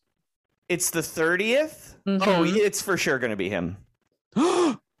it's the 30th. Mm-hmm. Oh, it's for sure going to be him.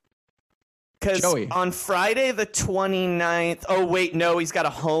 Because on Friday the 29th. Oh, wait, no, he's got a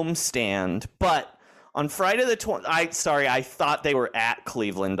home stand. But on Friday the 20th. I thought they were at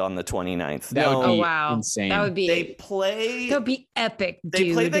Cleveland on the 29th. That would be insane. That would be. That would be epic.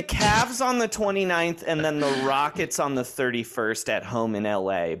 They play the Cavs on the 29th and then the Rockets on the 31st at home in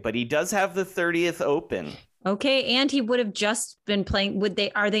LA. But he does have the 30th open. Okay, and he would have just been playing.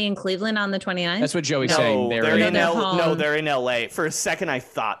 Are they in Cleveland on the 29th? That's what Joey's saying. They're in LA. For a second, I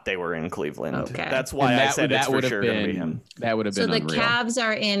thought they were in Cleveland. Okay. That's why I said it's for sure going to be him. That would have been unreal. So the Cavs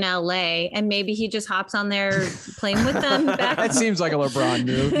are in LA, and maybe he just hops on there playing with them back. That seems like a LeBron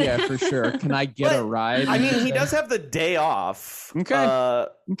move. Yeah, for sure. Can I get a ride? I mean, he does have the day off.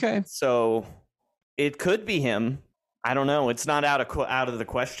 Okay. So it could be him. I don't know. It's not out of the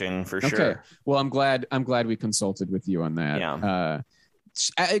question for sure. Okay. Well, I'm glad we consulted with you on that. Yeah.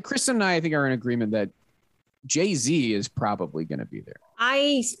 Kristen and I think are in agreement that Jay-Z is probably going to be there.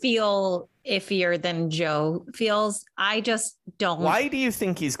 I feel iffier than Joe feels. I just don't. Why do you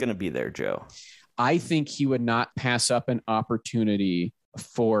think he's going to be there, Joe? I think he would not pass up an opportunity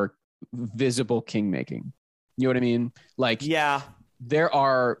for visible kingmaking. You know what I mean? Like, yeah. There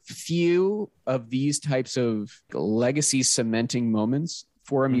are few of these types of legacy cementing moments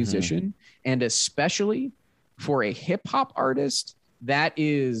for a musician, and especially for a hip hop artist, that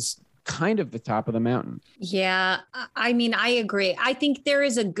is kind of the top of the mountain. Yeah, I mean, I agree. I think there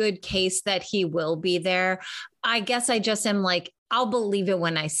is a good case that he will be there. I guess I just am like, I'll believe it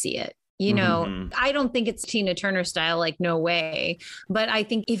when I see it. You know, I don't think it's Tina Turner style, like no way. But I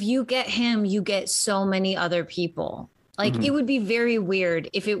think if you get him, you get so many other people. Like it would be very weird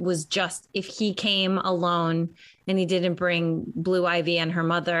if he came alone and he didn't bring Blue Ivy and her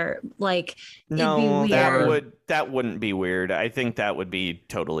mother. Like, no, that wouldn't be weird. I think that would be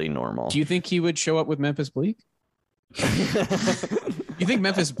totally normal. Do you think he would show up with Memphis Bleak? You think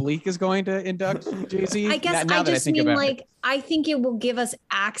Memphis Bleak is going to induct Jay-Z? I guess I think it will give us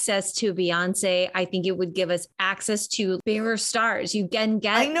access to Beyonce. I think it would give us access to bigger stars. You can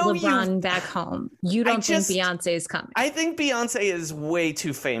get LeBron back home. You don't think Beyonce is coming? I think Beyonce is way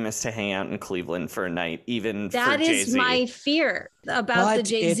too famous to hang out in Cleveland for a night, even that for Jay-Z. That is my fear about the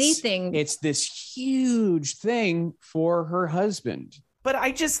Jay-Z thing. It's this huge thing for her husband. But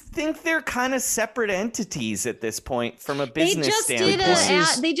I just think they're kind of separate entities at this point from a business standpoint.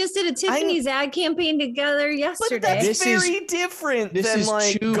 They just did a Tiffany's ad campaign together yesterday. But that's very different than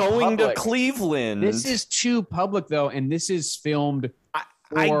like going to Cleveland. This is too public though, and this is filmed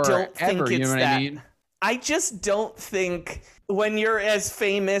I don't think it's you know what that. I mean? I just don't think when you're as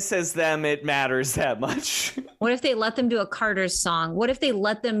famous as them, it matters that much. What if they let them do a Carter's song? What if they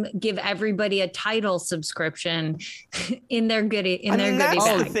let them give everybody a Tidal subscription in their goodie?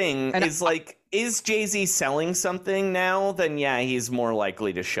 That's the thing. Is Jay-Z selling something now? Then yeah, he's more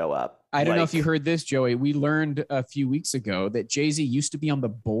likely to show up. I don't know if you heard this, Joey. We learned a few weeks ago that Jay-Z used to be on the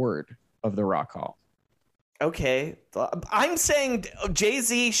board of the Rock Hall. Okay. I'm saying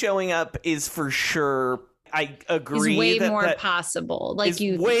Jay-Z showing up is for sure. I agree. It's way more possible.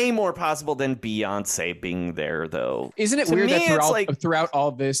 Way more possible than Beyonce being there, though. Isn't it weird that throughout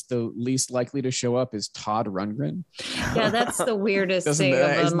all this, the least likely to show up is Todd Rundgren? Yeah, that's the weirdest thing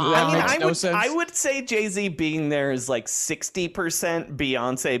of them all. I would say Jay-Z being there is like 60%.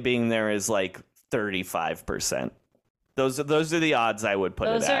 Beyonce being there is like 35%. Those are the odds I would put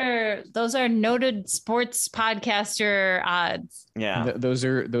it at. Those are noted sports podcaster odds. Yeah. Those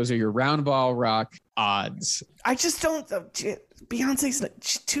are your round ball rock odds. I just don't. Beyonce's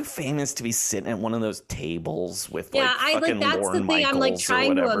she's too famous to be sitting at one of those tables with that's fucking the Lorne thing. I'm like Michaels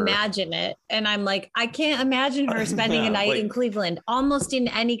trying or to whatever. imagine it, and I'm like, I can't imagine her spending a night in Cleveland, almost in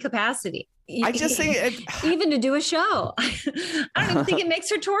any capacity. I just think even to do a show. I don't even think it makes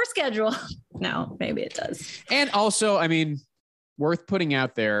her tour schedule. No, maybe it does. And also, I mean, worth putting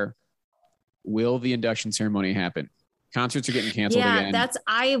out there, will the induction ceremony happen? Concerts are getting canceled again.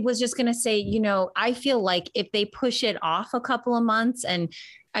 I was just going to say, I feel like if they push it off a couple of months, and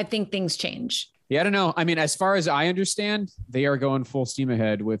I think things change. Yeah, I don't know. I mean, as far as I understand, they are going full steam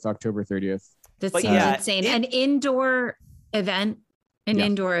ahead with October 30th. That seems insane. An indoor event.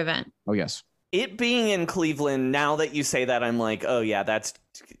 Indoor event. Oh, yes. It being in Cleveland, now that you say that, I'm like, oh, yeah,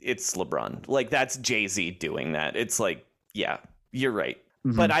 it's LeBron. Like, that's Jay-Z doing that. It's like, yeah, you're right.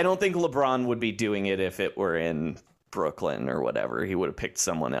 Mm-hmm. But I don't think LeBron would be doing it if it were in Brooklyn or whatever. He would have picked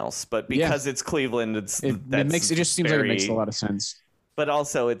someone else. But because it's Cleveland, it just seems like it makes a lot of sense. But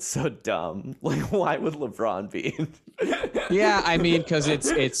also, it's so dumb. Like, why would LeBron be? Yeah, I mean, because it's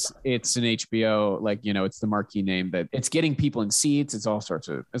an HBO, like, it's the marquee name that it's getting people in seats. It's all sorts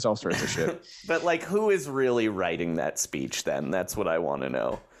of shit. But like, who is really writing that speech? Then that's what I want to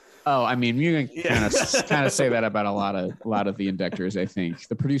know. Oh, I mean, you can kind of say that about a lot of the inductors. I think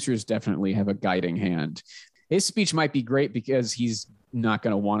the producers definitely have a guiding hand. His speech might be great because he's not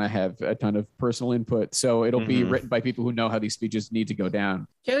going to want to have a ton of personal input. So it'll be written by people who know how these speeches need to go down.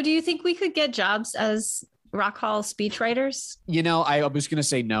 Joe, do you think we could get jobs as Rock Hall speechwriters? I was going to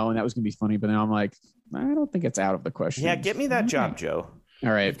say no, and that was going to be funny. But now I'm like, I don't think it's out of the question. Yeah, get me that job, Joe. All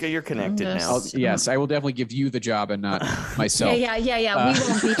right. You're connected now. Yes, I will definitely give you the job and not myself. Yeah. We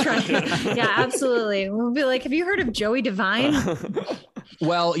won't be trying. Yeah, absolutely. We'll be like, have you heard of Joey Devine?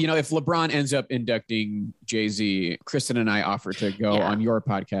 Well, if LeBron ends up inducting Jay-Z, Kristen and I offer to go on your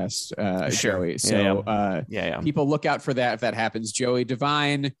podcast, sure. Joey. So people look out for that if that happens. Joey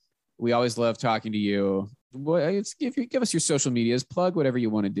Devine, we always love talking to you. Give us your social medias. Plug whatever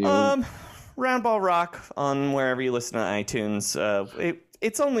you want to do. Roundball Rock on wherever you listen to iTunes.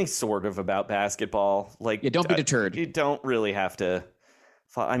 It's only sort of about basketball. Like, don't be deterred. You don't really have to.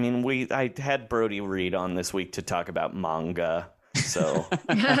 I mean, I had Brody Reed on this week to talk about manga. So,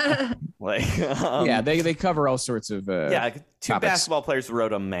 they cover all sorts of two topics. Basketball players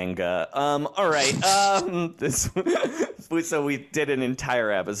wrote a manga. All right. So we did an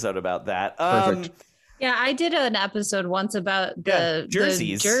entire episode about that. Perfect. Yeah, I did an episode once about the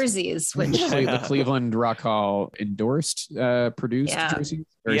jerseys, which the Cleveland Rock Hall endorsed, produced jerseys.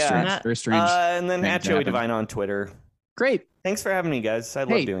 Very strange. And then at Joey Devine on Twitter. Great. Thanks for having me, guys. I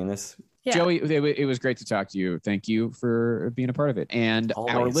love doing this. Yeah. Joey, it was great to talk to you. Thank you for being a part of it. And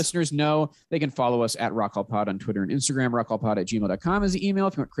our listeners know they can follow us at Rock Hall Pod on Twitter and Instagram. rockhallpod@gmail.com is the email.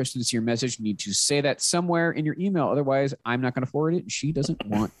 If you want Kristen to see your message, you need to say that somewhere in your email. Otherwise, I'm not going to forward it, and she doesn't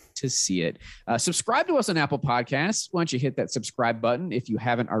want to see it. Subscribe to us on Apple Podcasts. Why don't you hit that subscribe button if you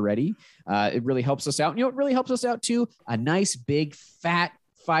haven't already? It really helps us out. And it really helps us out, too. A nice, big, fat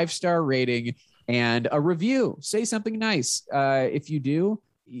 5-star rating and a review. Say something nice. If you do,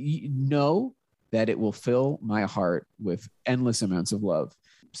 you know that it will fill my heart with endless amounts of love.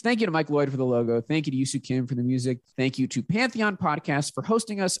 So thank you to Mike Lloyd for the logo. Thank you to Yusu Kim for the music. Thank you to Pantheon Podcast for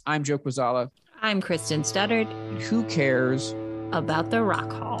hosting us. I'm Joe Quazala. I'm Kristen Studdard. And who cares about the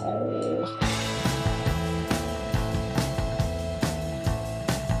Rock Hall?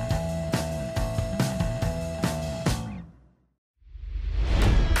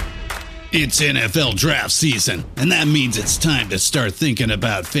 It's NFL draft season, and that means it's time to start thinking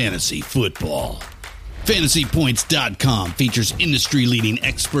about fantasy football. FantasyPoints.com features industry-leading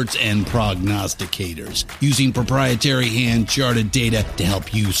experts and prognosticators using proprietary hand-charted data to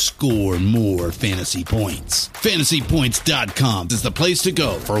help you score more fantasy points. FantasyPoints.com is the place to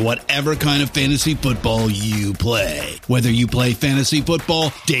go for whatever kind of fantasy football you play. Whether you play fantasy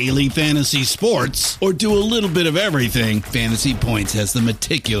football, daily fantasy sports, or do a little bit of everything, Fantasy Points has the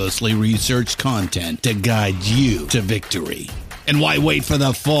meticulously researched content to guide you to victory. And why wait for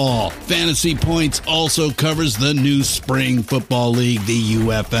the fall? Fantasy Points also covers the new spring football league, the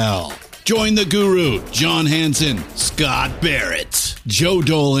UFL. Join the guru, John Hansen, Scott Barrett, Joe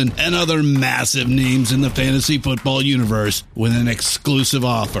Dolan, and other massive names in the fantasy football universe with an exclusive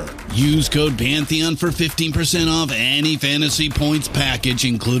offer. Use code Pantheon for 15% off any Fantasy Points package,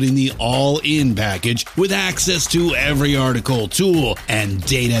 including the all-in package, with access to every article, tool, and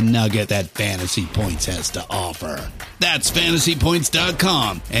data nugget that Fantasy Points has to offer. That's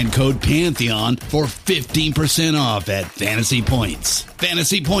FantasyPoints.com and code Pantheon for 15% off at Fantasy Points.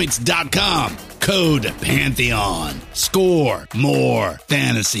 FantasyPoints.com. fantasypoints.com. Code Pantheon. Score more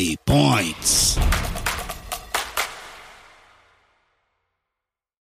fantasy points.